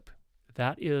still clip.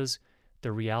 That is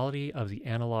the reality of the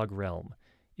analog realm.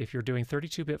 If you're doing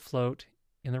 32-bit float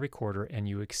in the recorder and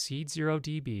you exceed 0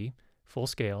 dB full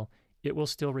scale, it will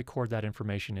still record that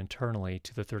information internally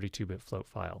to the 32-bit float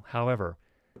file. However,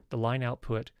 the line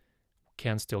output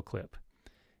can still clip.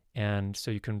 And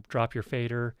so you can drop your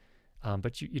fader,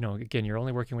 but again, you're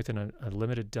only working within a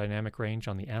limited dynamic range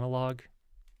on the analog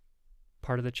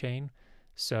part of the chain.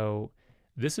 So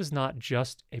this is not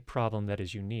just a problem that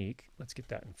is unique. Let's get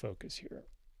that in focus here.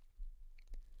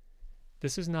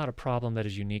 This is not a problem that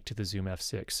is unique to the Zoom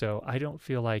F6. So I don't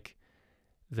feel like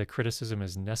the criticism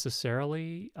is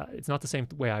necessarily, it's not the same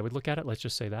way I would look at it, let's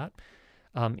just say that.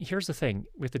 Here's the thing,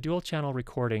 with the dual channel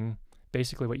recording,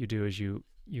 basically what you do is you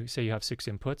say you have 6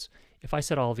 inputs. If I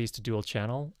set all of these to dual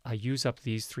channel, I use up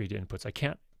these 3 inputs. I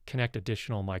can't connect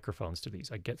additional microphones to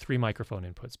these. I get 3 microphone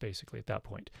inputs basically at that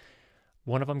point.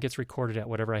 One of them gets recorded at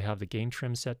whatever I have the gain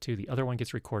trim set to, the other one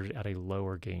gets recorded at a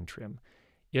lower gain trim.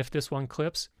 If this one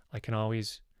clips, I can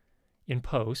always, in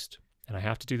post, and I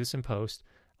have to do this in post,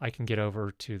 I can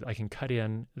cut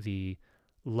in the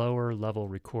lower level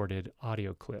recorded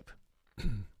audio clip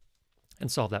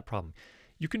and solve that problem.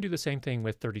 You can do the same thing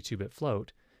with 32-bit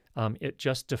float. It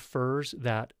just defers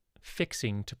that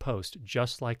fixing to post,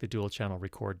 just like the dual channel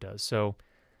record does. So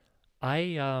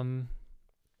I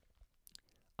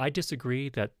disagree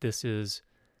that this is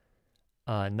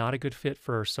not a good fit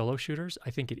for solo shooters. I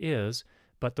think it is,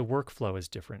 but the workflow is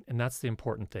different, and that's the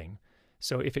important thing.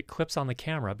 So if it clips on the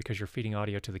camera because you're feeding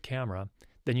audio to the camera,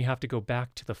 then you have to go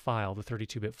back to the file, the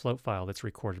 32-bit float file that's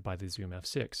recorded by the Zoom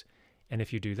F6. And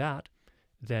if you do that,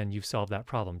 then you've solved that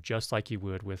problem, just like you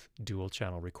would with dual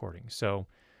channel recording. So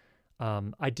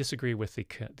I disagree with the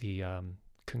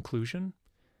conclusion.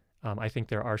 I think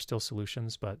there are still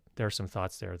solutions, but there are some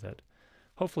thoughts there that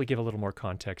hopefully give a little more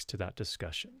context to that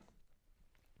discussion.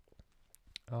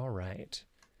 All right.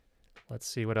 Let's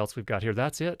see what else we've got here.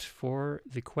 That's it for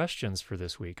the questions for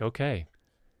this week. Okay.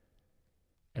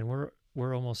 And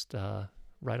we're almost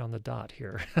right on the dot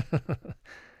here.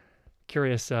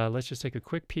 Curious, let's just take a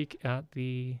quick peek at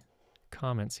the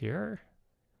comments here.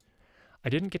 I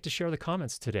didn't get to share the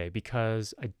comments today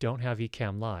because I don't have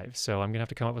Ecamm Live, so I'm going to have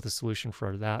to come up with a solution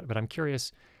for that. But I'm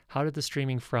curious, how did the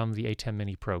streaming from the A10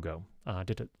 Mini Pro go?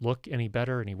 Did it look any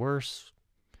better, any worse?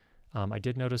 I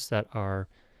did notice that our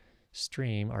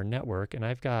network, and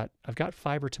I've got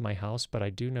fiber to my house, but I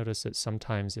do notice that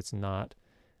sometimes it's not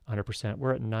 100%.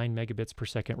 We're at 9 megabits per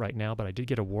second right now, but I did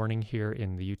get a warning here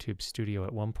in the YouTube studio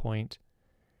at one point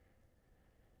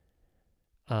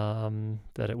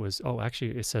that it was,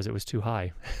 actually it says it was too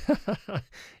high.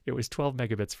 It was 12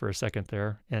 megabits for a second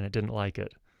there, and it didn't like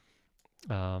it.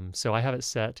 So I have it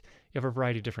set, you have a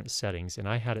variety of different settings, and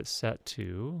I had it set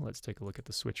to, let's take a look at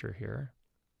the switcher here.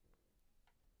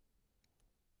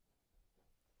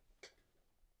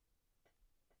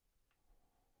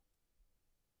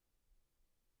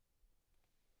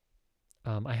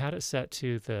 I had it set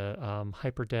to the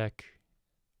HyperDeck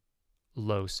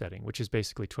low setting, which is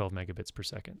basically 12 megabits per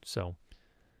second. So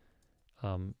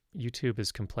YouTube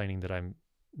is complaining that I'm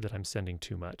sending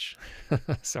too much.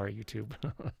 Sorry, YouTube.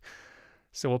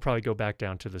 So we'll probably go back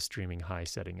down to the streaming high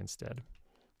setting instead.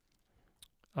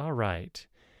 All right.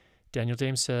 Daniel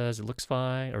James says it looks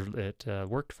fine, or it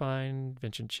worked fine.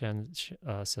 Vincent Chen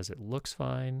says it looks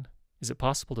fine. Is it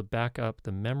possible to back up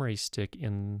the memory stick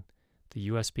in the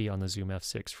USB on the Zoom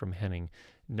F6 from Henning?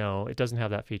 No, it doesn't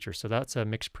have that feature. So that's a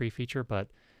mixed pre feature, but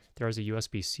there is a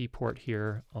USB-C port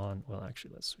here on, well,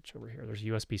 actually, let's switch over here. There's a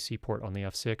USB-C port on the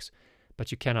F6,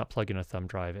 but you cannot plug in a thumb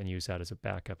drive and use that as a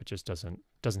backup. It just doesn't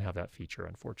have that feature,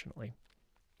 unfortunately.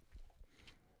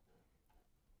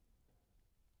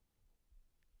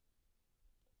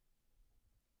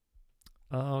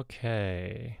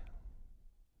 Okay.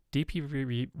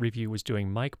 DP Review was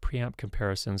doing mic preamp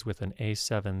comparisons with an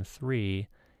A7 III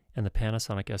and the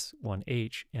Panasonic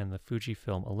S1H and the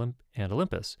Fujifilm and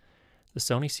Olympus. The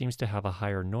Sony seems to have a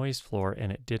higher noise floor,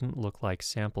 and it didn't look like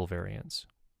sample variants.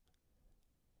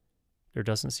 There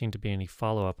doesn't seem to be any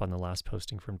follow-up on the last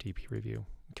posting from DP Review.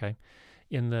 Okay.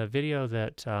 In the video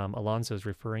that Alonzo is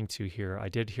referring to here, I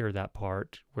did hear that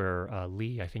part where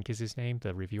Lee, I think is his name,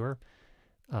 the reviewer,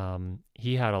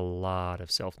 he had a lot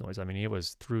of self noise. I mean, it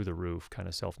was through the roof kind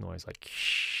of self noise, like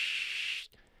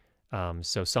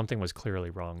so something was clearly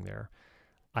wrong there.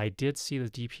 I did see the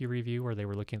DP review where they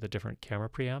were looking at the different camera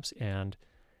preamps, and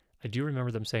I do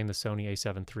remember them saying the Sony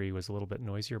A7 III was a little bit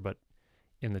noisier, but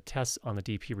in the tests on the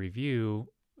DP review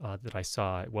that I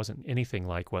saw, it wasn't anything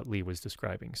like what Lee was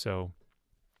describing. So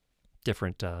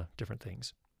different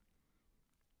things.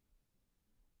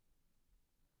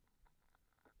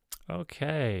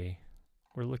 Okay,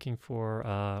 we're looking for,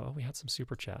 oh, we had some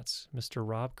super chats. Mr.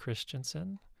 Rob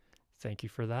Christensen, thank you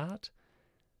for that.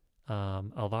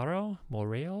 Alvaro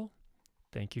Moreo,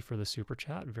 thank you for the super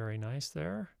chat. Very nice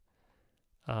there.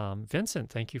 Vincent,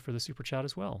 thank you for the super chat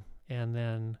as well. And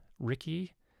then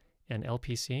Ricky and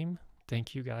LP Seam,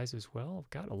 thank you guys as well. I've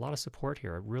got a lot of support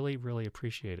here. I really, really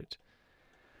appreciate it.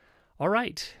 All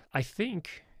right, I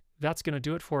think that's going to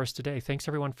do it for us today. Thanks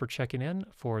everyone for checking in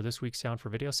for this week's Sound for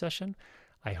Video session.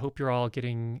 I hope you're all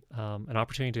getting an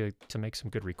opportunity to make some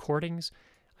good recordings.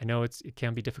 I know it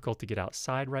can be difficult to get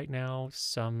outside right now.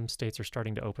 Some states are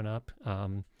starting to open up.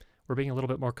 We're being a little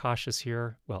bit more cautious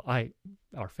here. Well,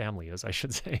 our family is, I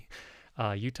should say.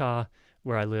 Utah,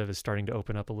 where I live, is starting to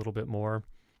open up a little bit more.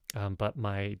 But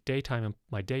my day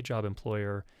job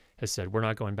employer has said, we're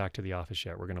not going back to the office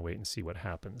yet. We're going to wait and see what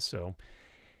happens. So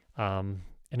in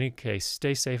any case,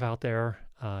 stay safe out there.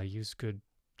 Use good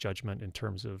judgment in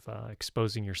terms of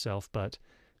exposing yourself. But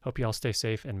hope you all stay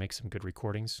safe and make some good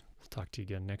recordings. We'll talk to you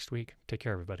again next week. Take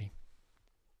care, everybody.